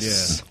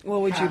 Yes.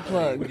 What would you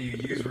plug? What do you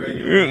use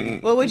regularly?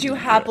 What would you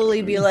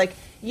happily be like,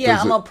 yeah,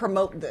 Does I'm it- going to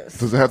promote this?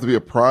 Does it have to be a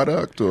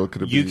product, or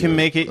could it be You can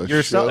make it a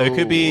yourself. It show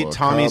could be or a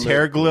Tommy's comic?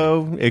 Hair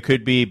Glow. It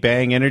could be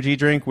Bang Energy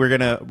Drink. We're going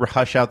to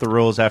hush out the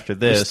rules after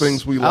this. Just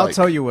things we I'll like.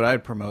 tell you what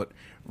I'd promote.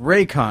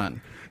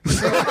 Raycon.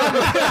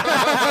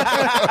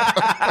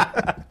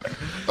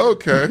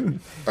 Okay.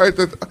 All right.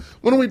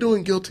 When are we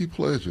doing guilty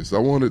pleasures? I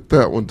wanted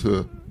that one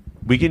to.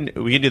 We can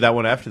do that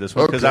one after this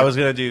one because Okay. I was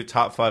going to do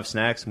top 5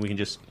 snacks and we can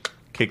just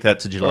kick that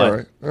to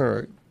July. All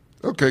right.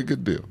 Okay.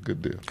 Good deal.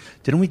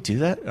 Didn't we do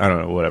that? I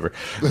don't know. Whatever.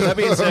 That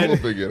being We'll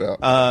said, figure it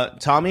out.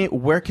 Tommy,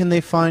 where can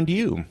they find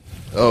you?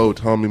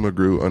 Tommy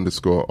McGrew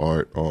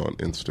 _art on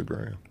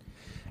Instagram.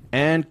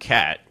 And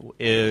Kat,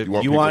 if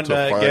want you people want to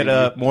to find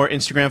get you? more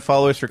Instagram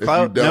followers for If you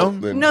clout, don't,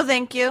 no. then No,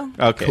 thank you.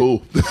 Okay.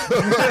 cool.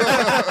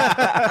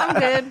 I'm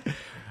good.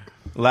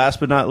 Last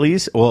but not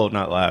least, well,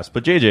 not last,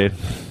 but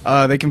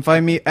JJ. They can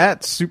find me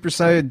at Super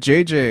Saiyan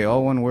JJ,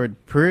 all one word,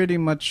 pretty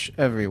much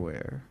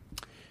everywhere.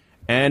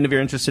 And if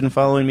you're interested in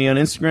following me on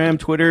Instagram,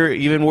 Twitter,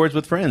 even Words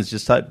with Friends,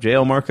 just type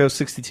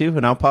JLMarco62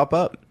 and I'll pop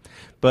up.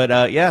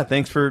 But yeah,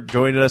 thanks for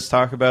joining us to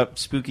talk about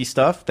spooky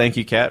stuff. Thank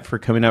you, Kat, for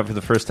coming out for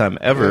the first time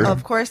ever.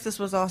 Of course, this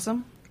was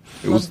awesome.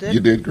 You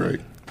did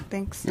great.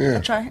 Thanks. Yeah.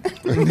 I'll try.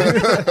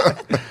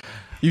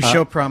 You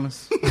show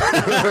promise.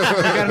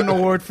 I got an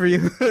award for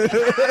you.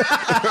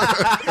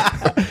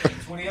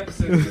 20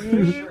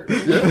 episodes. Sure.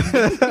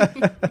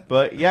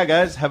 But yeah,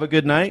 guys, have a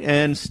good night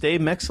and stay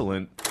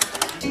Mexcellent.